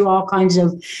used to do all kinds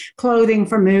of clothing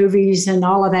for movies and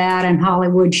all of that in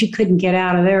Hollywood. She couldn't get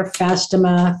out of there fast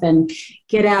enough and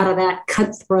get out of that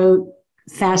cutthroat,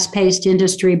 fast-paced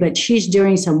industry, but she's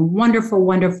doing some wonderful,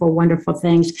 wonderful, wonderful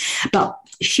things. But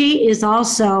she is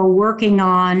also working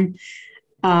on,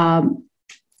 and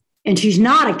she's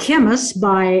not a chemist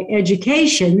by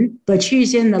education, but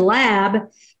she's in the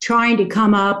lab trying to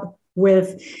come up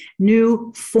with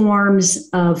new forms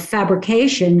of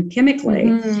fabrication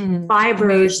chemically,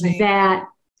 fibers that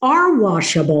are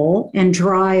washable and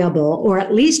dryable, or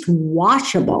at least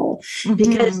washable.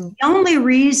 Because the only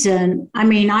reason,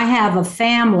 I have a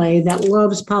family that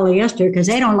loves polyester because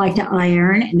they don't like to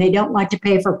iron and they don't like to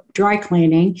pay for dry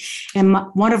cleaning. And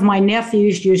one of my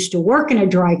nephews used to work in a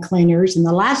dry cleaners, and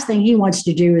the last thing he wants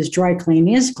to do is dry clean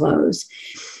his clothes.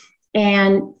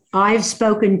 And I've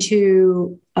spoken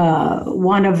to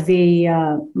one of the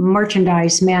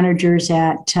merchandise managers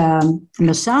at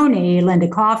Missoni, Linda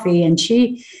Coffey, and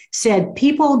she said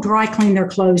people dry clean their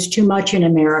clothes too much in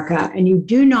America, and you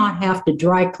do not have to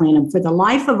dry clean them. For the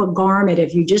life of a garment,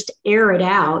 if you just air it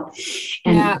out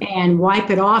and wipe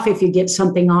it off if you get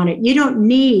something on it, you don't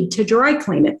need to dry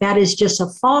clean it. That is just a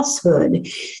falsehood.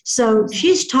 So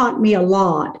she's taught me a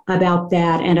lot about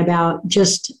that and about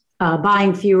just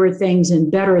buying fewer things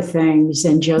and better things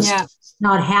and just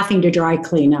not having to dry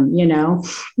clean them,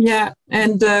 Yeah.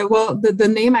 And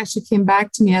the name actually came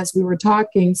back to me as we were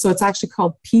talking. So it's actually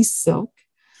called Peace Silk.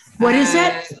 What is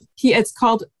it? It's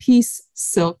called Peace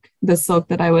Silk, the silk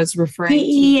that I was referring to.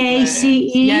 Peace?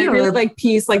 Yeah, really like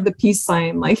peace, like the peace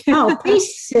sign.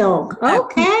 Peace silk.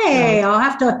 Okay, I'll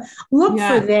have to look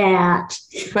for that.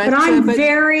 But I'm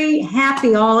very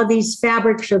happy all of these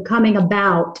fabrics are coming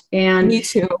about. And me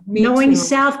too. Knowing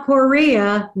South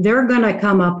Korea, they're going to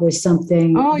come up with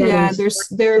something. Oh, yeah.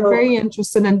 They're very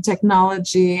interested in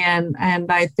technology. And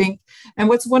I think, and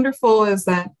what's wonderful is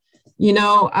that,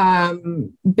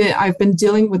 I've been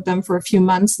dealing with them for a few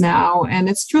months now, and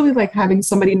it's truly like having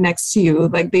somebody next to you.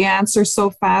 Like they answer so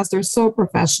fast, they're so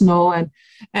professional, and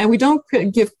we don't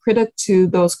give credit to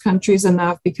those countries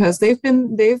enough because they've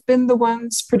been the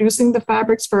ones producing the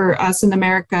fabrics for us in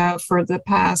America for the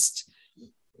past,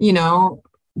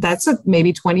 that's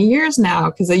maybe 20 years now,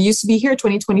 because I used to be here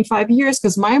 25 years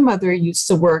because my mother used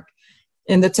to work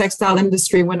in the textile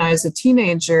industry when I was a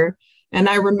teenager. And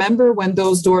I remember when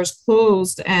those doors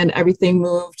closed and everything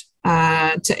moved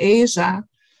to Asia,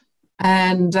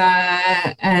 And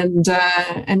I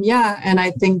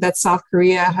think that South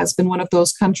Korea has been one of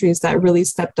those countries that really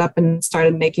stepped up and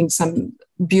started making some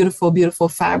beautiful, beautiful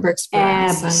fabrics for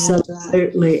us.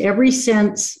 Absolutely. Ever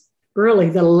since really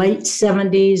the late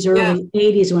 70s, early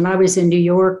 80s, when I was in New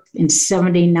York in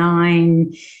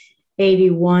 79,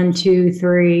 81, 2,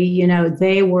 3, you know,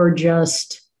 they were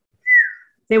the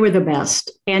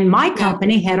best. And my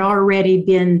company had already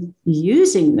been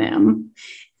using them.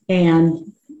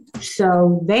 And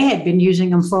so they had been using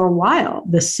them for a while,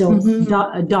 the silk,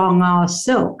 Dong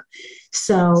silk.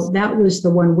 So that was the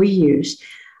one we used.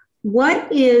 What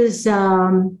is,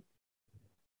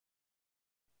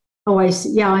 I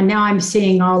see. Yeah, and now I'm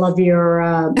seeing all of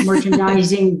your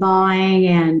merchandising, buying,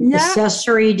 and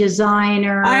accessory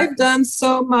designer. I've done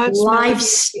so much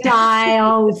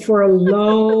lifestyle for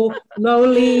Loli,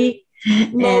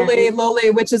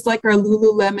 which is like our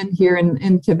Lululemon here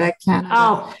in Quebec, Canada.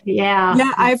 Oh, yeah.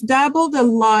 Yeah, I've dabbled a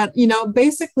lot. You know,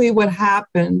 basically what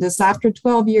happened is after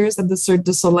 12 years at the Cirque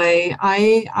du Soleil,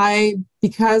 I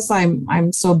because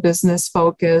I'm so business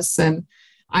focused and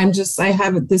I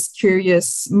have this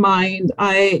curious mind.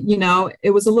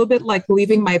 It was a little bit like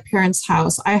leaving my parents'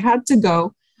 house. I had to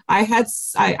go. I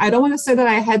don't want to say that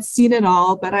I had seen it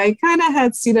all, but I kind of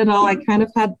had seen it all. I kind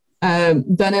of had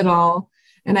done it all,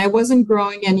 and I wasn't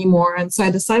growing anymore. And so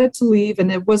I decided to leave,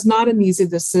 and it was not an easy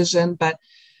decision. But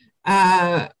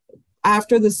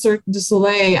after the Cirque du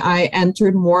Soleil, I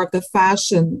entered more of the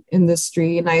fashion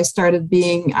industry, and I started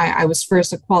I was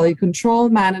first a quality control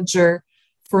manager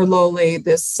for Loli,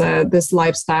 this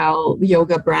lifestyle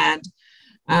yoga brand.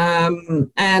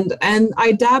 And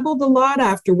I dabbled a lot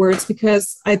afterwards,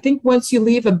 because I think once you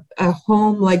leave a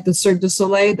home like the Cirque du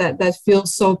Soleil that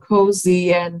feels so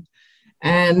cozy and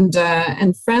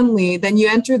friendly, then you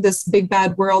enter this big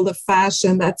bad world of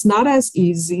fashion that's not as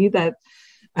easy, that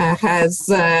has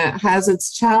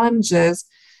its challenges.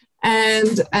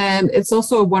 And it's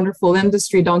also a wonderful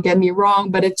industry, don't get me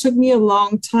wrong, but it took me a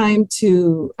long time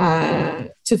to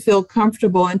feel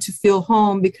comfortable and to feel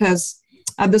home, because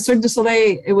at the Cirque du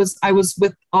Soleil, I was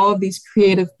with all of these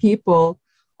creative people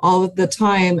all of the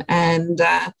time. And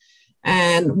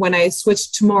when I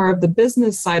switched to more of the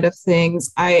business side of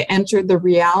things, I entered the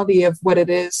reality of what it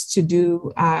is to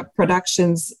do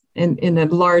productions in a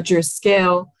larger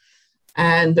scale.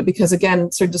 And because,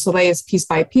 again, Cirque du Soleil is piece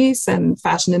by piece, and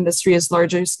fashion industry is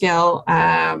larger scale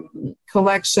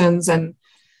collections, and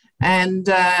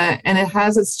it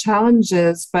has its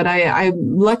challenges. But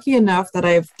I'm lucky enough that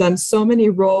I've done so many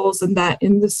roles in that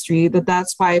industry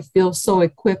that's why I feel so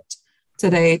equipped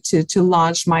today to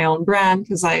launch my own brand,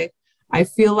 because I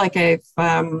feel like I've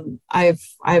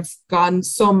gotten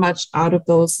so much out of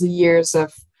those years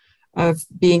of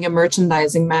being a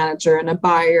merchandising manager and a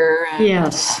buyer.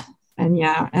 Yes. And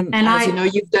as you know,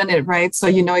 you've done it, right? So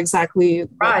you know exactly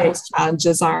what those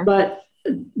challenges are. But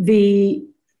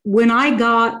when I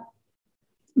got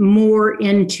more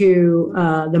into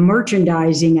the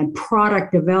merchandising and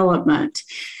product development,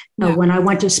 when I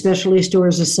went to Specialty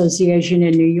Stores Association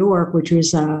in New York, which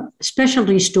was a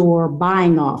specialty store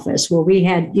buying office where we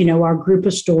had, our group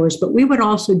of stores, but we would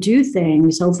also do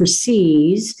things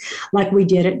overseas, like we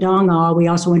did at Dong. We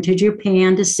also went to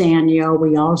Japan, to Sanyo.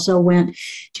 We also went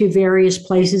to various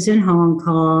places in Hong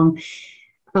Kong,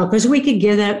 because we could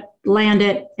land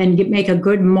it and make a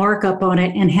good markup on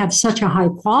it and have such a high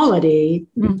quality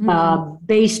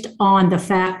based on the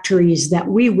factories that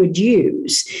we would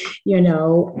use,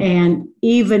 and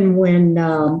even when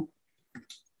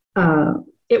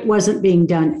it wasn't being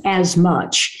done as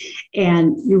much,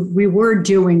 and we were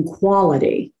doing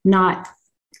quality, not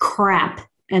crap,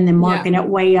 and then marking it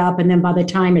way up, and then by the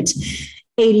time it's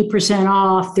 80%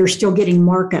 off, they're still getting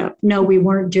markup. No, we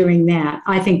weren't doing that.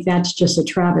 I think that's just a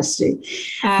travesty.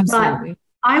 Absolutely. But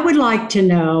I would like to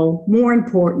know, more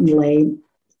importantly,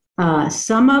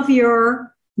 some of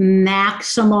your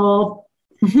maximal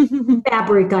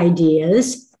fabric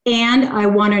ideas. And I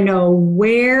want to know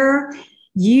where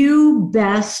you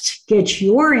best get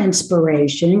your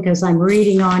inspiration, because I'm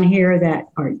reading on here that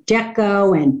Art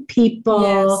Deco and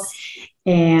people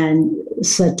and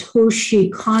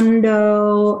Satoshi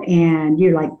Kondo, and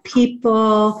you like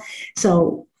people.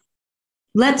 So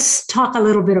let's talk a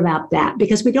little bit about that,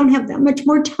 because we don't have that much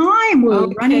more time. We're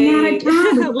running out of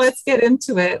time. Let's get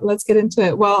into it.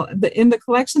 Well, in the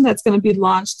collection that's going to be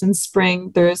launched in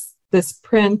spring, there's this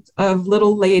print of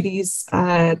little ladies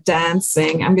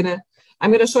dancing. I'm gonna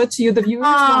show it to you. The viewers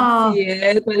won't see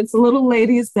it, but it's little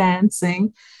ladies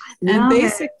dancing. And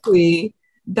basically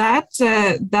that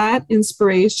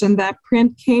inspiration, that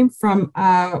print came from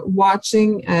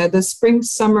watching the spring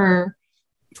summer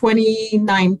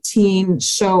 2019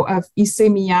 show of Issey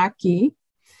Miyake.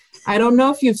 I don't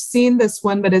know if you've seen this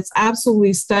one, but it's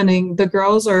absolutely stunning. The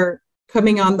girls are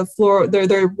coming on the floor.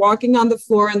 They're walking on the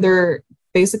floor, and they're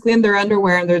basically in their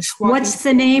underwear, and they're just walking. What's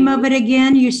the name of it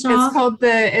again? You saw?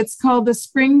 It's called the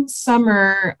Spring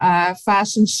Summer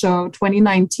Fashion Show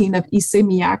 2019 of Issey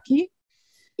Miyake.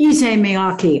 Issey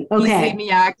Miyake. Okay. Issey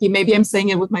Miyake. Maybe I'm saying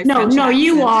it with my French No, accent.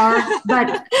 you are,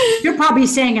 but you're probably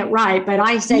saying it right. But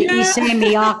I say Issey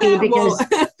Miyake because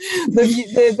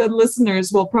the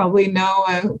listeners will probably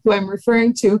know who I'm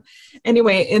referring to.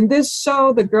 Anyway, in this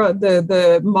show,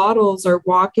 the models are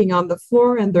walking on the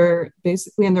floor, and they're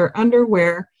basically in their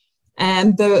underwear.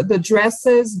 And the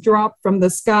dresses drop from the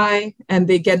sky, and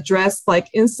they get dressed like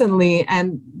instantly.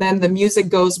 And then the music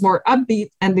goes more upbeat,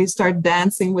 and they start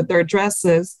dancing with their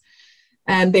dresses.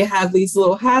 And they have these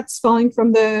little hats falling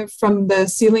from the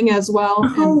ceiling as well.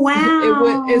 Oh,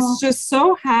 wow. It's just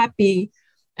so happy.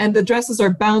 And the dresses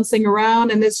are bouncing around,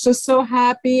 and it's just so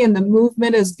happy. And the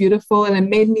movement is beautiful, and it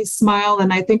made me smile.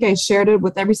 And I think I shared it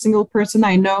with every single person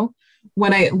I know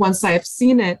once I've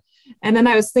seen it. And then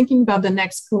I was thinking about the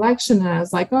next collection, and I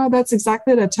was like, oh, that's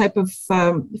exactly the type of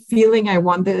feeling I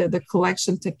want the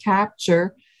collection to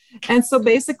capture. And so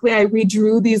basically I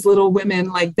redrew these little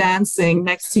women like dancing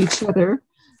next to each other.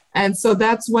 And so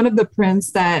that's one of the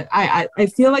prints that I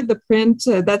feel like the print,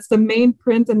 that's the main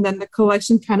print. And then the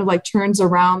collection kind of like turns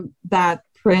around that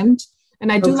print.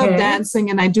 And I do love dancing,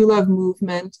 and I do love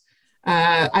movement.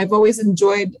 I've always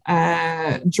enjoyed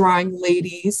drawing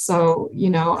ladies. So,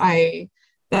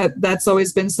 that's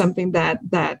always been something that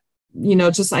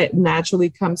just naturally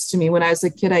comes to me. When I was a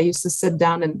kid, I used to sit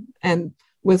down and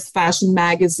with fashion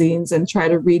magazines and try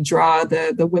to redraw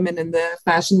the women in the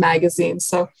fashion magazines.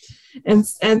 So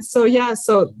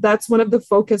that's one of the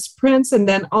focus prints. And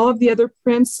then all of the other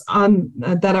prints on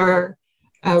that are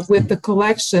with the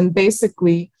collection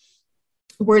basically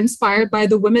were inspired by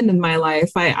the women in my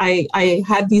life. I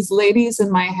had these ladies in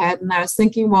my head, and I was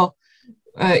thinking, well,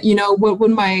 what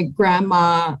would my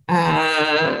grandma,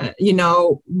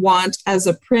 want as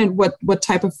a print? What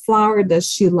type of flower does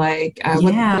she like?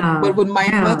 What would my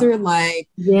mother like?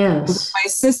 Yes. What would my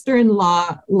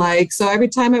sister-in-law like? So every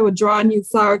time I would draw a new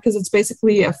flower, because it's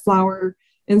basically a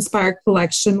flower-inspired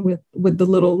collection with the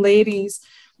little ladies,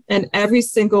 and every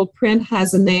single print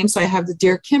has a name. So I have the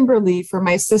Dear Kimberly for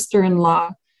my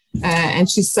sister-in-law. And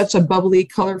she's such a bubbly,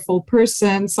 colorful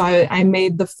person. So I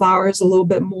made the flowers a little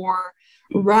bit more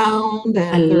round,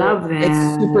 and I love that.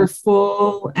 It's super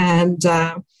full. And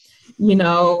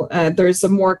there's a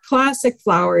more classic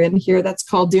flower in here that's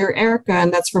called Dear Erica,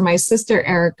 and that's for my sister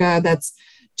Erica. That's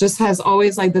just has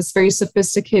always like this very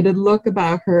sophisticated look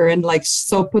about her, and like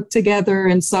so put together.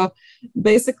 And so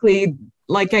basically,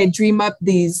 like, I dream up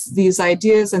these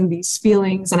ideas and these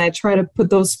feelings, and I try to put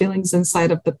those feelings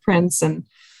inside of the prints, and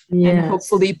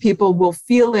hopefully people will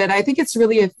feel it. I think it's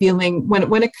really a feeling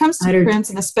when it comes to prints,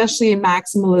 and especially in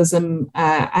maximalism,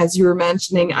 as you were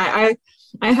mentioning. I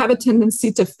have a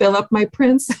tendency to fill up my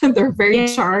prints. They're very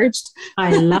charged.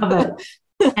 I love it.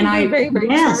 And I very, very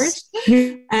charged.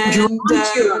 You're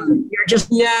just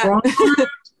drawn to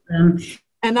them.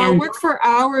 And I'll work for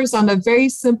hours on a very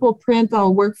simple print.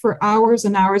 I'll work for hours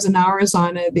and hours and hours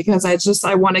on it, because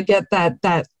I want to get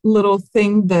that little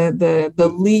thing,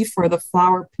 the leaf or the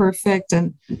flower perfect.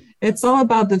 And it's all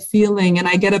about the feeling, and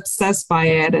I get obsessed by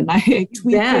it, and I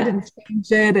tweak it and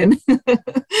change it. And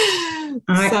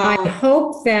I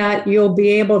hope that you'll be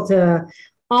able to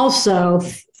also,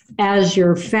 as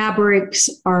your fabrics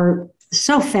are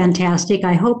so fantastic,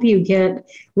 I hope you get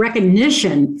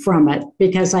recognition from it,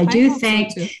 because I do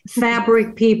think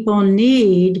fabric people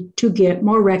need to get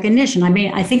more recognition. I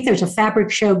mean, I think there's a fabric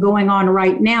show going on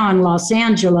right now in Los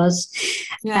Angeles,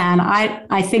 and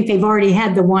I think they've already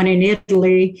had the one in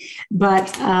Italy,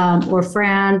 but or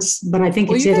France, but I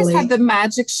think it's Italy. You guys have the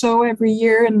magic show every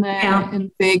year in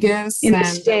Vegas, in the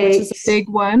States. Which is a big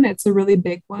one. It's a really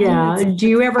big one. Yeah. Do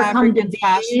you ever come to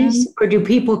these, or do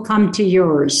people come to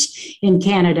yours in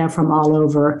Canada from all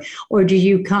over, or do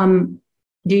you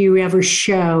ever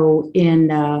show in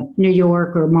New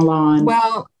York or Milan?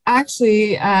 Well,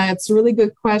 actually, it's a really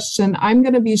good question. I'm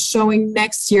going to be showing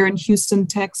next year in Houston,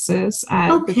 Texas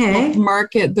at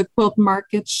the Quilt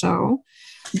Market show.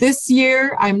 This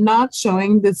year, I'm not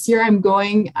showing. This year, I'm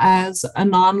going as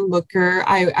an onlooker.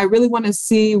 I really want to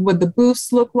see what the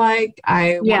booths look like.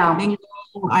 I want to mingle.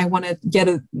 I want to get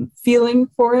a feeling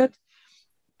for it.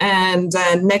 And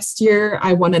next year,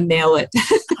 I want to nail it.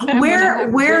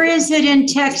 Where is it in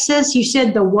Texas? You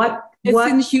said the what?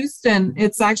 It's in Houston.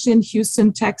 It's actually in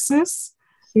Houston, Texas.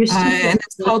 And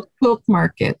it's called Quilt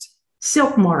Market.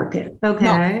 Silk market. No,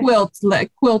 Okay. quilt,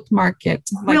 like quilt market,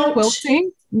 like Quilt.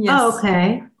 quilting. Yes. Oh,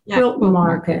 okay. Yeah, Quilt quilt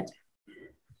market.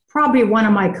 Probably one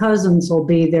of my cousins will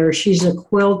be there. She's a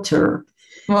quilter.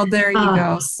 Well, there you go.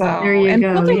 There So, you and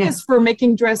go. quilting Yeah. is for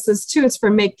making dresses too. It's for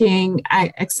making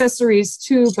accessories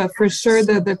too. But for sure,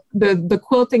 the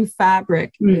quilting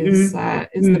fabric is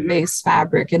the base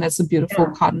fabric, and it's a beautiful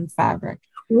cotton fabric.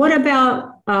 What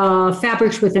about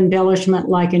fabrics with embellishment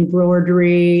like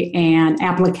embroidery and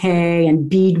applique and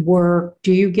beadwork?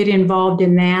 Do you get involved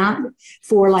in that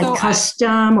for like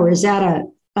custom, or is that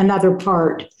another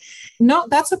part? No,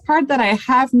 that's a part that I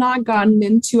have not gotten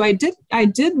into. I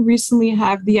did recently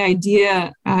have the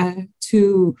idea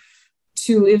to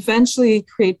eventually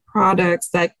create products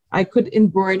that I could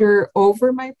embroider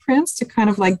over my prints to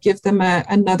kind of like give them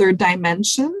another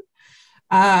dimension.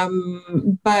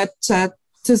 But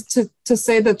to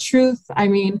say the truth, I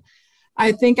mean,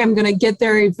 I think I'm going to get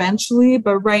there eventually.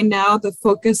 But right now, the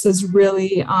focus is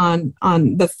really on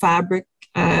the fabric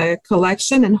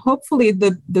collection, and hopefully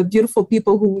the beautiful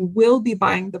people who will be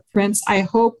buying the prints, I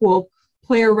hope will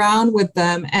play around with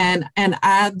them and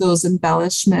add those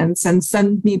embellishments and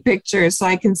send me pictures so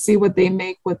I can see what they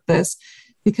make with this.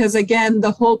 Because again,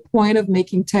 the whole point of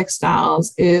making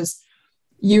textiles is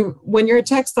when you're a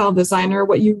textile designer,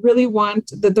 what you really want,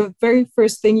 the very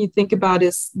first thing you think about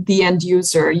is the end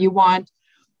user.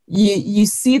 You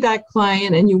see that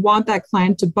client and you want that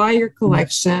client to buy your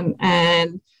collection,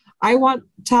 and I want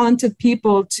talented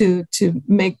people to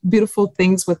make beautiful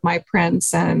things with my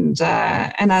prints. And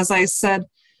as I said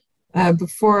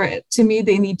before, to me,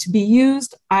 they need to be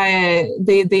used.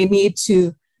 They need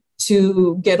to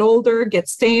get older, get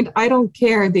stained. I don't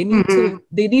care. They need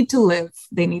to live.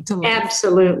 They need to live.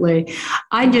 Absolutely.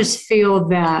 I just feel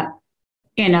that,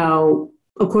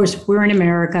 of course, we're in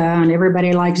America and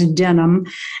everybody likes denim.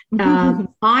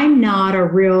 I'm not a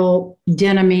real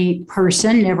denim-y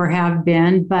person, never have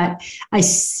been, but I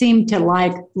seem to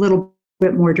like a little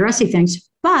bit more dressy things.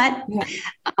 But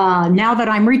now that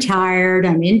I'm retired,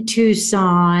 I'm in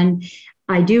Tucson,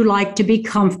 I do like to be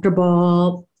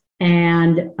comfortable.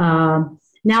 And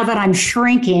now that I'm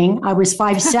shrinking, I was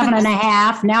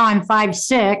 5'7.5", now I'm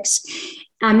 5'6".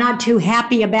 I'm not too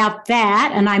happy about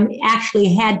that. And I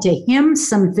actually had to hem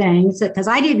some things because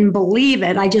I didn't believe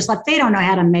it. I just thought, they don't know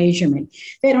how to measure me.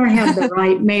 They don't have the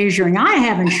right measuring. I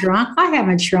haven't shrunk.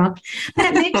 But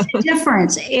it makes a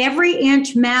difference. Every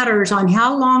inch matters on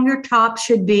how long your top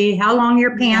should be, how long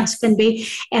your pants can be,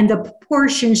 and the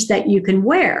proportions that you can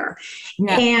wear.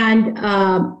 Yeah.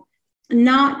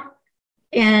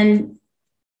 And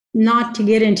not to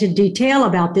get into detail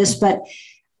about this, but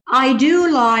I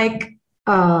do like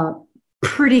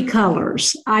pretty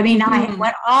colors. I mean, I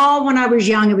went all when I was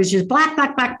young, it was just black.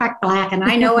 And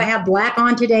I know I have black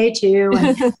on today too.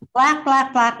 And black.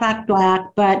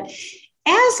 But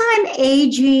as I'm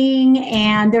aging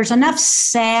and there's enough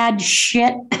sad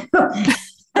shit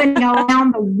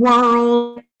around the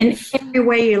world and every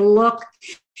way you look,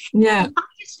 I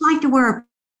just like to wear a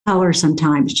color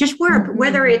sometimes. Just wear it,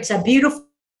 whether it's a beautiful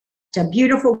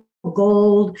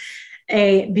gold,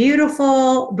 a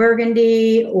beautiful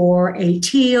burgundy, or a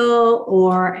teal,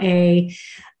 or I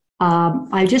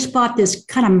just bought this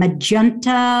kind of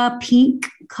magenta pink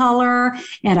color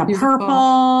and a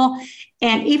purple.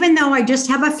 And even though I just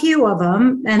have a few of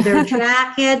them, and they're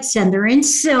jackets and they're in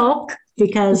silk,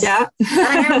 because I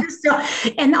have this silk.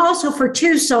 And also for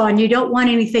Tucson, you don't want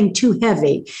anything too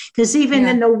heavy, because even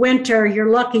in the winter, you're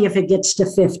lucky if it gets to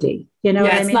 50. You know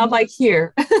what I mean? It's not like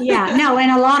here. No,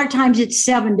 and a lot of times it's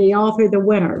 70 all through the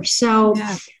winter. So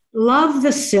love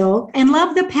the silk and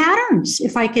love the patterns.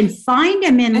 If I can find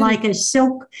them in like a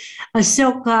silk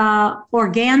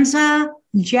organza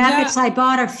jackets. I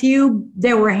bought a few.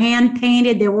 They were hand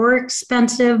painted. They were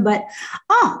expensive, but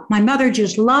my mother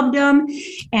just loved them.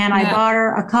 And I bought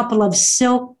her a couple of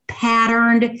silk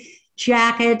patterned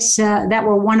jackets that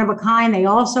were one of a kind. They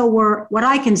also were what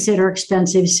I consider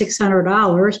expensive,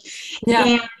 $600.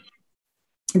 And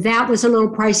that was a little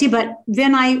pricey, but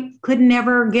then I could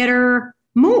never get her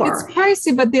more. It's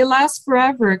pricey, but they last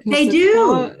forever. They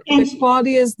do. The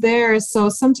quality is there. So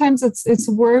sometimes it's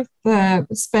worth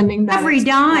spending that every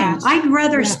dime. I'd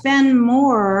rather spend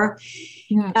more.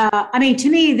 I mean, to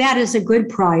me, that is a good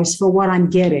price for what I'm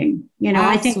getting.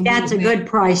 I think that's a good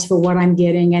price for what I'm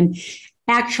getting. And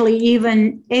actually,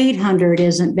 even $800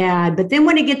 isn't bad. But then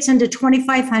when it gets into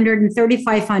 $2,500 and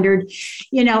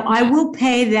 $3,500, I will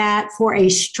pay that for a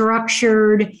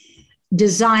structured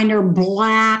designer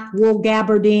black wool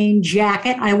gabardine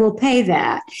jacket. I will pay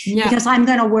that because I'm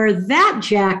going to wear that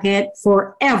jacket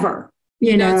forever.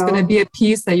 it's going to be a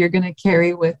piece that you're going to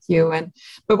carry with you.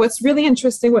 But what's really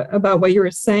interesting about what you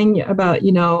were saying about,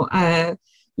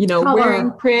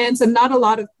 wearing prints, and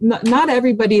not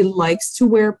everybody likes to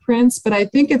wear prints, but I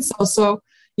think it's also,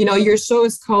 your show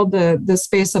is called the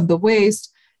Space of the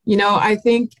Waist. I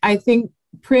think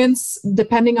prints,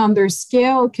 depending on their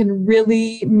scale, can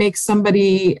really make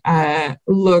somebody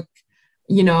look,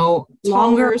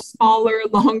 taller, smaller,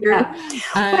 longer.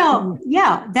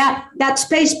 Yeah. That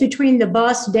space between the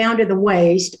bust down to the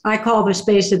waist, I call the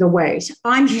space of the waist.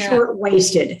 I'm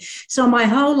short-waisted. So my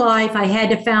whole life I had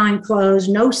to find clothes,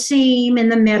 no seam in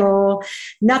the middle,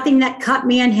 nothing that cut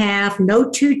me in half, no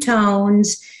two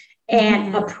tones,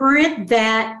 and a print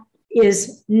that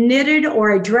is knitted,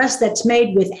 or a dress that's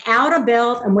made without a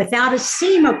belt and without a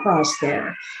seam across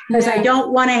there. Because I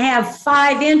don't want to have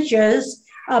 5 inches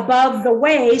above the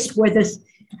waist where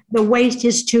the waist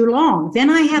is too long. Then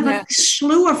I have a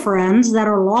slew of friends that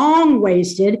are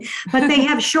long-waisted, but they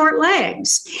have short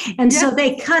legs. And so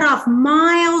they cut off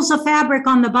miles of fabric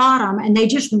on the bottom, and they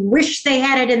just wish they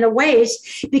had it in the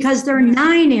waist, because they're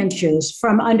 9 inches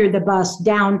from under the bust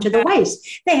down to the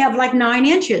waist. They have like 9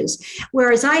 inches,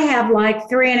 whereas I have like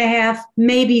 3.5,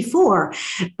 maybe 4.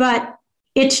 But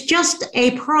it's just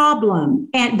a problem.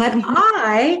 But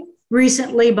I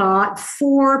recently bought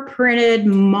 4 printed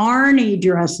Marnie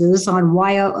dresses on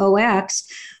YOOX,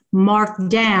 marked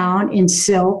down in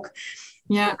silk.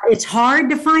 Yeah, it's hard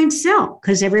to find silk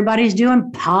because everybody's doing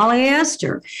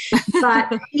polyester.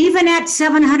 But even at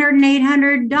 $700 and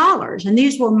 $800, and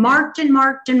these were marked and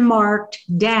marked and marked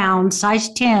down, size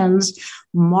 10s,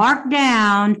 marked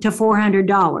down to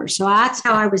 $400. So that's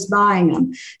how I was buying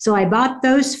them. So I bought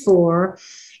those 4.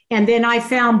 And then I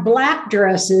found black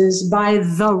dresses by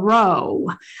The Row,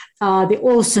 the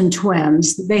Olsen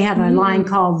twins. They have a line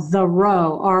called The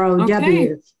Row, ROW.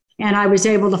 Okay. And I was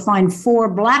able to find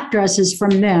 4 black dresses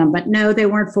from them. But no, they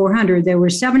weren't $400. They were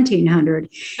 $1,700.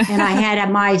 And I had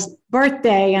at my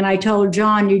birthday, and I told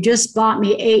John, you just bought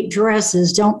me 8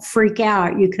 dresses. Don't freak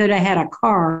out. You could have had a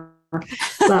car.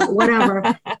 But whatever.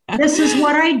 This is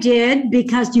what I did,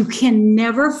 because you can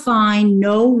never find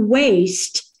no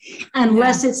waist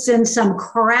unless it's in some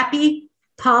crappy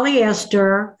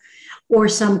polyester or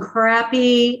some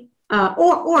crappy,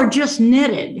 or just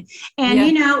knitted. And,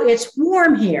 it's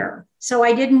warm here. So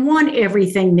I didn't want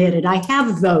everything knitted. I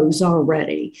have those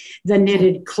already, the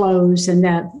knitted clothes and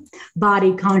the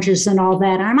body conscious and all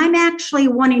that. And I'm actually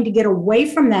wanting to get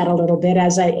away from that a little bit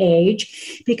as I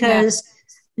age, because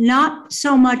not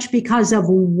so much because of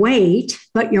weight,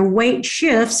 but your weight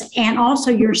shifts, and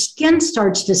also your skin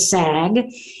starts to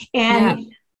sag.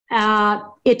 And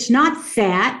it's not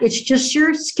fat, it's just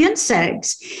your skin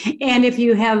sags. And if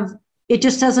you have, it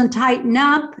just doesn't tighten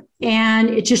up, and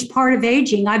it's just part of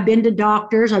aging. I've been to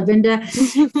doctors, I've been to,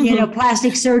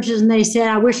 plastic surgeons, and they said,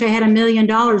 I wish I had $1 million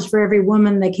for every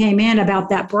woman that came in about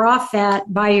that bra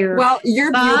fat by your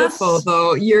you're bus. Beautiful,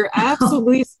 though. You're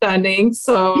absolutely stunning.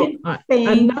 So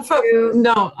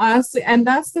honestly, and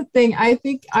that's the thing. I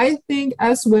think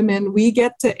as women, we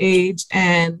get to age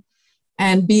and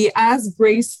be as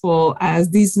graceful as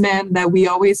these men that we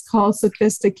always call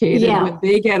sophisticated when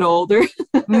they get older.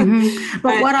 But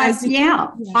what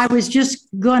I was just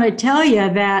going to tell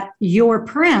you that your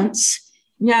prints,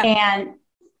 and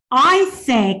I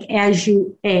think as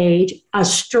you age, a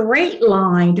straight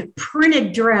lined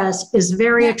printed dress is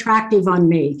very attractive on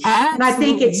me. Absolutely. And I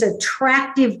think it's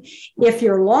attractive. If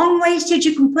you're long waisted,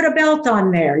 you can put a belt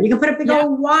on there. You can put a big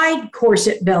old wide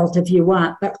corset belt if you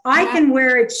want, but I can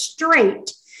wear it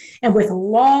straight and with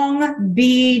long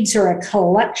beads or a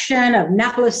collection of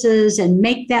necklaces and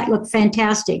make that look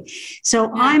fantastic.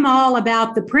 So I'm all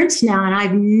about the prints now, and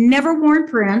I've never worn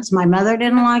prints. My mother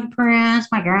didn't like prints.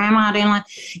 My grandma didn't like,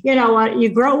 you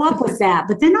grow up with that.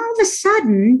 But then all of a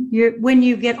sudden, when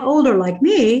you get older like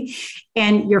me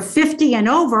and you're 50 and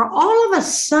over, all of a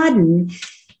sudden,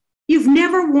 you've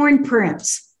never worn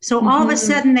prints. So all of a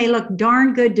sudden, they look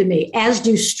darn good to me, as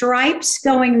do stripes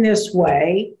going this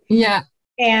way. Yeah.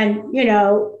 And,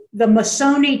 the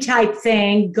Missoni type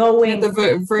thing going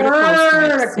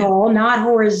vertical, not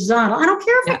horizontal. I don't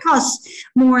care if it costs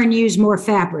more and use more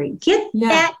fabric. Get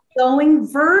that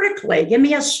going vertically. Give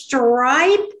me a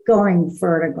stripe going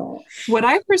vertical. What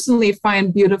I personally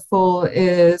find beautiful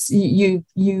is you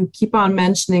keep on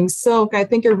mentioning silk. I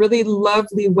think a really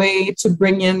lovely way to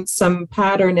bring in some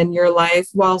pattern in your life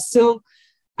while still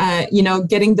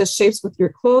getting the shapes with your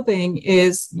clothing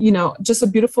is, just a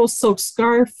beautiful silk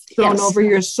scarf thrown over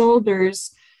your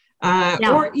shoulders.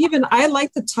 Or even I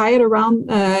like to tie it around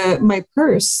my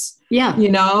purse. Yeah.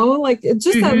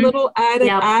 Just that little added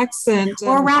accent.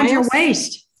 Or around your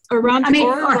waist. around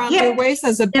their waist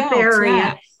as a belt area.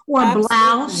 Yeah. Or a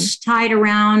blouse tied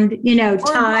around,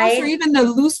 tie. Or even the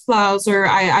loose blouse, or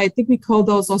I think we call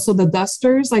those also the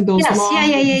dusters, like those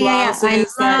long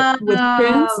blouses with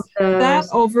prints. That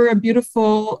over a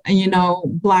beautiful,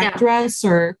 black dress,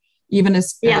 or even a,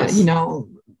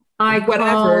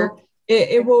 whatever.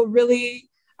 It will really,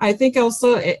 I think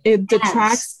also it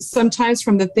detracts sometimes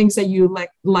from the things that you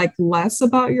like less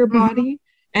about your body.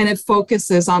 And it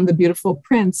focuses on the beautiful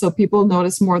print. So people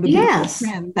notice more the beautiful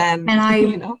print than, and I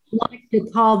like to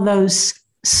call those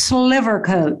sliver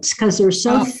coats because they're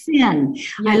so thin.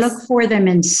 Yes. I look for them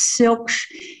in silk,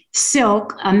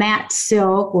 a matte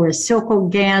silk, or a silk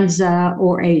organza,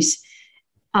 or a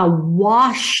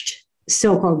washed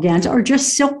silk organza, or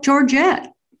just silk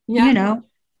georgette,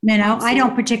 I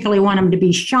don't particularly want them to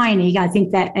be shiny. I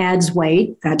think that adds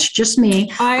weight. That's just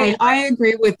me. I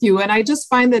agree with you. And I just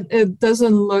find that it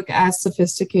doesn't look as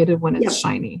sophisticated when it's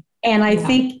shiny. And I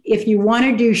think if you want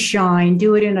to do shine,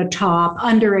 do it in a top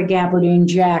under a gabardine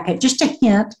jacket. Just a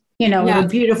hint, a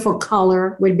beautiful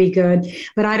color would be good.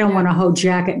 But I don't want a whole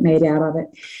jacket made out of it.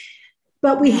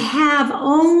 But we have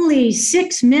only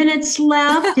 6 minutes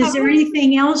left. Is there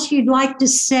anything else you'd like to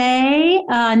say,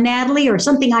 Nathalie, or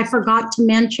something I forgot to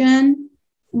mention?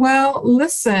 Well,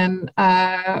 listen,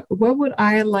 what would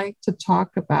I like to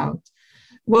talk about?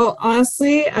 Well,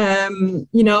 honestly,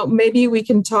 maybe we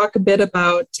can talk a bit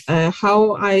about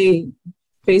how I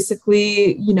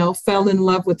basically, fell in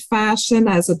love with fashion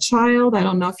as a child. I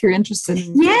don't know if you're interested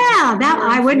in that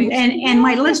I would, and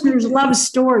my listeners love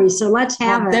stories, so let's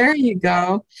have it. There you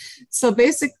go. So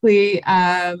basically,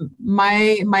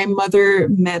 my mother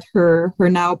met her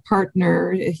now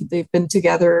partner. They've been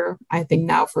together, I think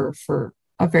now for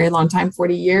a very long time,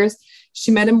 40 years. She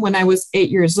met him when I was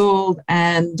 8 years old,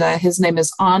 and his name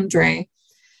is Andre.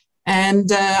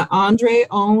 And Andre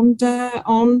owned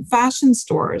fashion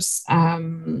stores.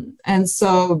 And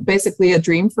so basically a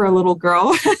dream for a little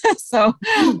girl. So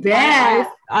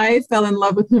I fell in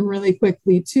love with him really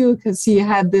quickly too, because he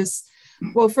had this,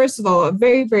 well, first of all, a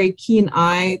very, very keen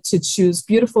eye to choose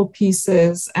beautiful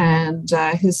pieces. And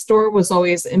his store was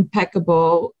always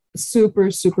impeccable,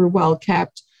 super, super well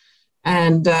kept.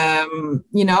 And,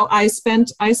 I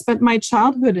spent my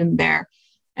childhood in there.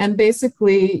 And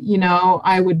basically,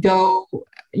 I would go,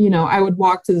 I would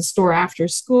walk to the store after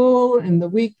school in the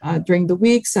week, during the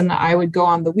weeks, and I would go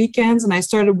on the weekends. And I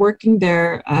started working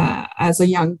there as a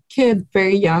young kid,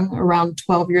 very young, around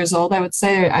 12 years old, I would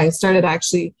say. I started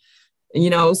actually,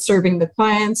 serving the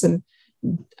clients and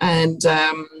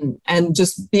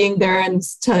just being there and,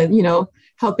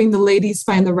 helping the ladies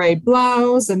find the right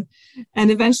blouse. And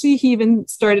eventually he even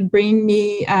started bringing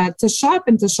me to shop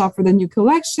for the new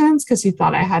collections because he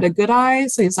thought I had a good eye.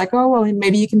 So he's like, oh, well,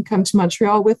 maybe you can come to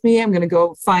Montreal with me. I'm going to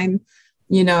go find,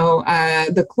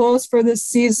 the clothes for this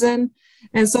season.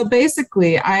 And so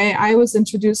basically I was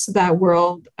introduced to that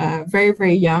world very,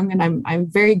 very young. And I'm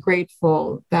very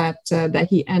grateful that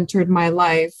he entered my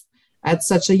life at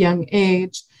such a young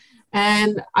age.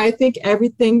 And I think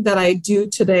everything that I do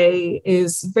today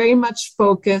is very much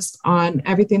focused on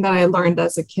everything that I learned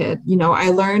as a kid. I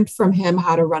learned from him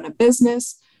how to run a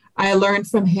business. I learned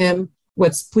from him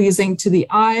what's pleasing to the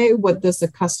eye, what does a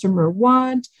customer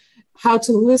want, how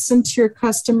to listen to your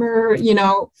customer,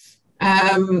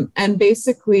 and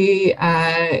basically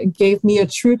gave me a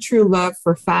true love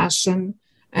for fashion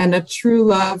and a true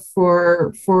love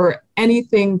for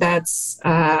anything that's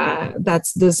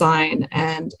design.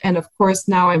 And of course,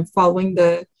 now I'm following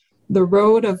the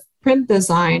road of print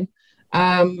design.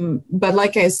 But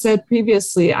like I said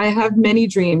previously, I have many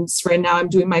dreams. Right now, I'm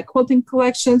doing my quilting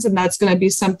collections, and that's going to be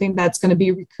something that's going to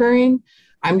be recurring.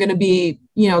 I'm going to be,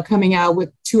 coming out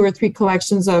with 2 or 3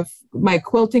 collections of my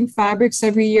quilting fabrics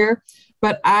every year.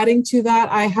 But adding to that,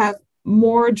 I have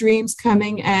more dreams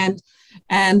coming, and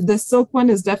the silk one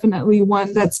is definitely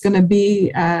one that's going to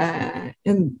be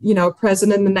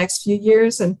present in the next few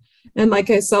years. And like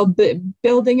I said,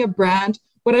 building a brand,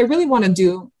 what I really want to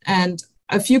do, and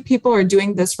a few people are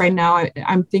doing this right now.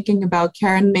 I'm thinking about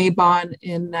Karen Maybon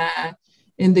in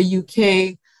the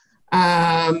UK.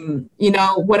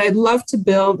 What I'd love to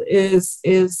build is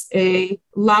a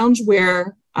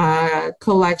loungewear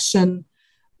collection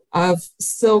of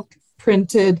silk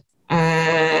printed,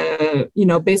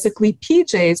 basically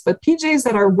PJs, but PJs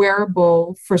that are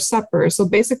wearable for supper. So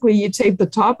basically you take the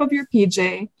top of your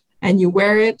PJ and you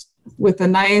wear it with a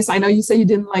nice, I know you say you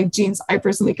didn't like jeans. I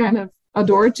personally kind of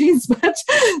adore jeans, but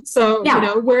so,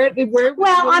 wear it.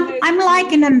 Well, I'm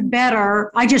liking them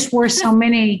better. I just wore so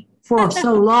many for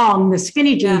so long, the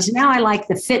skinny jeans. Yeah. Now I like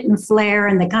the fit and flare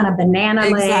and the kind of banana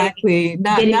leg. Exactly.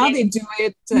 Now they do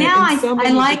it. Now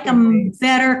I like them ways.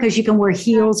 Better because you can wear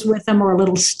heels with them or a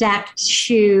little stacked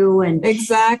shoe. And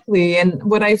exactly. And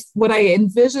what I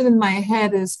envision in my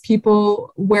head is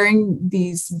people wearing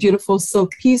these beautiful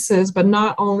silk pieces, but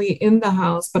not only in the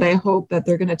house, but I hope that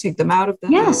they're going to take them out of the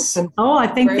house. Yes. Oh, I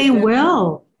think they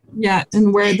will. Yeah.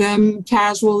 And wear them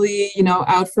casually,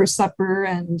 out for supper.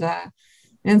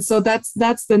 And so that's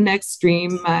the next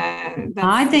dream.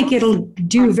 I think it'll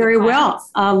do very well.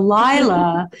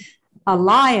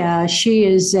 Alaya, she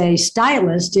is a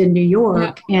stylist in New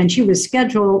York, and she was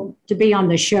scheduled to be on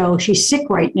the show. She's sick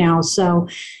right now, so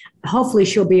hopefully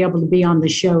she'll be able to be on the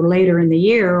show later in the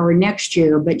year or next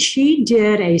year. But she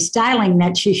did a styling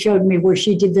that she showed me where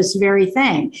she did this very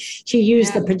thing. She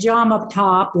used the pajama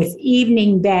top with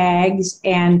evening bags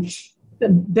and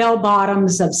bell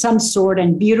bottoms of some sort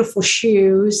and beautiful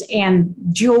shoes and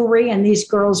jewelry. And these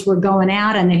girls were going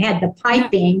out and they had the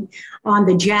piping on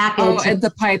the jacket. Oh, and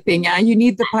the piping. Yeah, you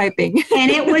need the piping.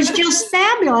 And it was just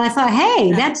fabulous. I thought,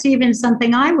 hey, that's even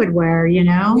something I would wear,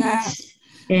 Yeah.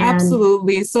 And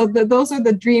absolutely. So those are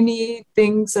the dreamy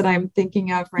things that I'm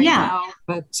thinking of right now.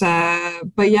 But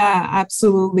yeah,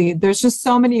 absolutely. There's just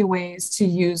so many ways to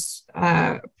use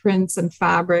prints and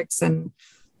fabrics, and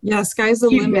sky's the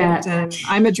limit. And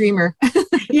I'm a dreamer.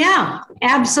 Yeah,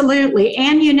 absolutely.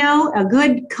 And a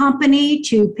good company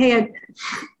to pay a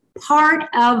part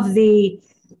of the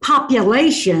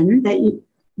population that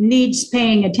needs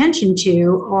paying attention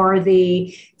to are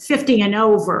the 50 and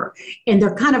over. And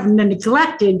they're kind of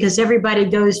neglected because everybody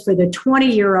goes for the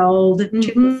 20-year-old to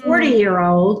the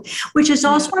 40-year-old, which is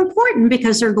also important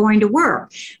because they're going to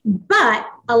work. But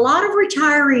a lot of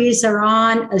retirees are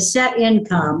on a set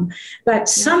income, but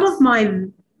some of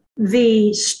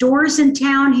the stores in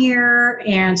town here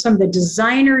and some of the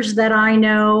designers that I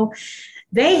know,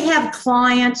 they have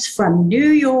clients from New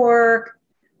York,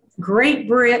 Great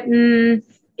Britain,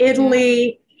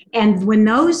 Italy, and when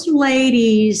those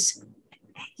ladies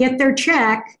get their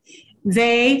check,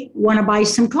 they want to buy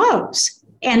some clothes.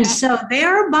 And so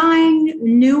they're buying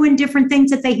new and different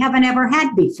things that they haven't ever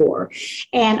had before.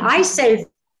 And I say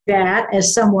that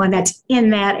as someone that's in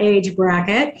that age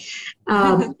bracket,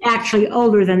 actually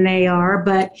older than they are,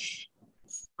 but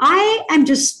I am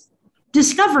just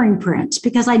discovering prints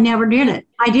because I never did it.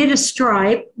 I did a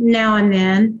stripe now and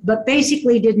then, but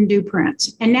basically didn't do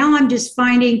prints. And now I'm just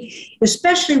finding,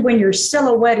 especially when your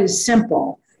silhouette is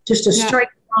simple, just a straight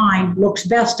line looks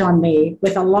best on me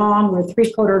with a long or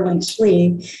 3/4 length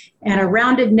sleeve and a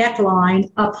rounded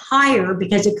neckline up higher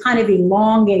because it kind of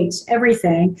elongates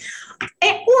everything,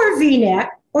 or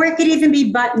V-neck. Or it could even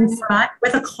be button front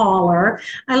with a collar.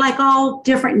 I like all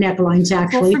different necklines,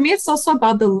 actually. Well, for me, it's also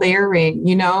about the layering.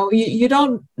 You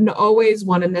don't always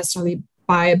want to necessarily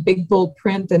buy a big, bold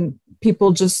print and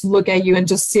people just look at you and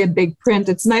just see a big print.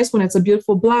 It's nice when it's a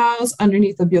beautiful blouse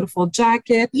underneath a beautiful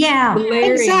jacket. Yeah,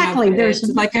 exactly. There's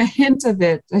like a hint of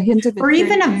it. Or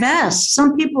even a vest.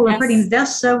 Some people are putting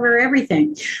vests over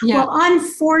everything. Yeah. Well,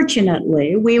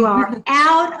 unfortunately, we are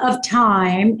out of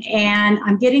time and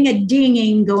I'm getting a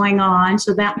dinging going on.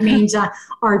 So that means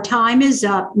our time is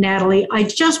up, Nathalie. I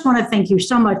just want to thank you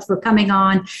so much for coming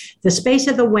on The Space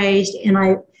of the Waist.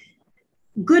 And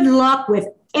good luck with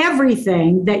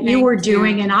everything that you were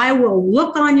doing. And I will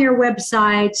look on your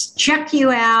websites, check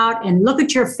you out, and look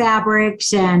at your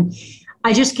fabrics. And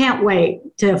I just can't wait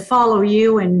to follow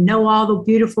you and know all the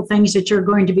beautiful things that you're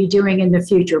going to be doing in the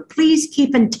future. Please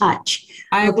keep in touch.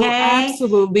 I will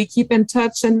absolutely keep in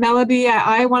touch. And Melody,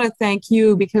 I want to thank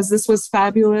you because this was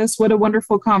fabulous. What a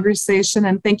wonderful conversation.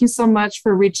 And thank you so much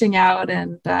for reaching out.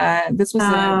 And this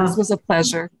was a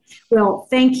pleasure. Well,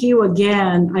 thank you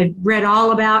again. I read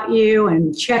all about you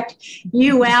and checked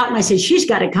you out. And I said, she's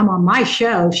got to come on my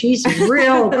show. She's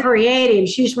real creative.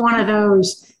 She's one of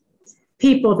those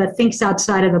people that thinks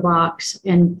outside of the box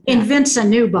and invents a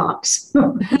new box.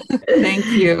 Thank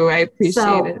you. I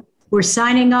appreciate it. We're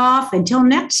signing off. Until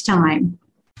next time.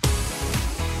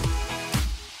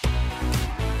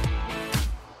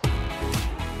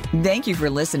 Thank you for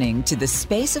listening to The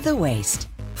Space of the Waist.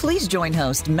 Please join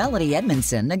host Melody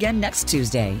Edmondson again next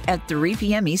Tuesday at 3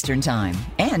 p.m. Eastern Time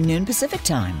and noon Pacific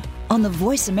Time on the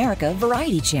Voice America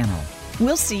Variety Channel.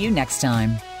 We'll see you next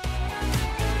time.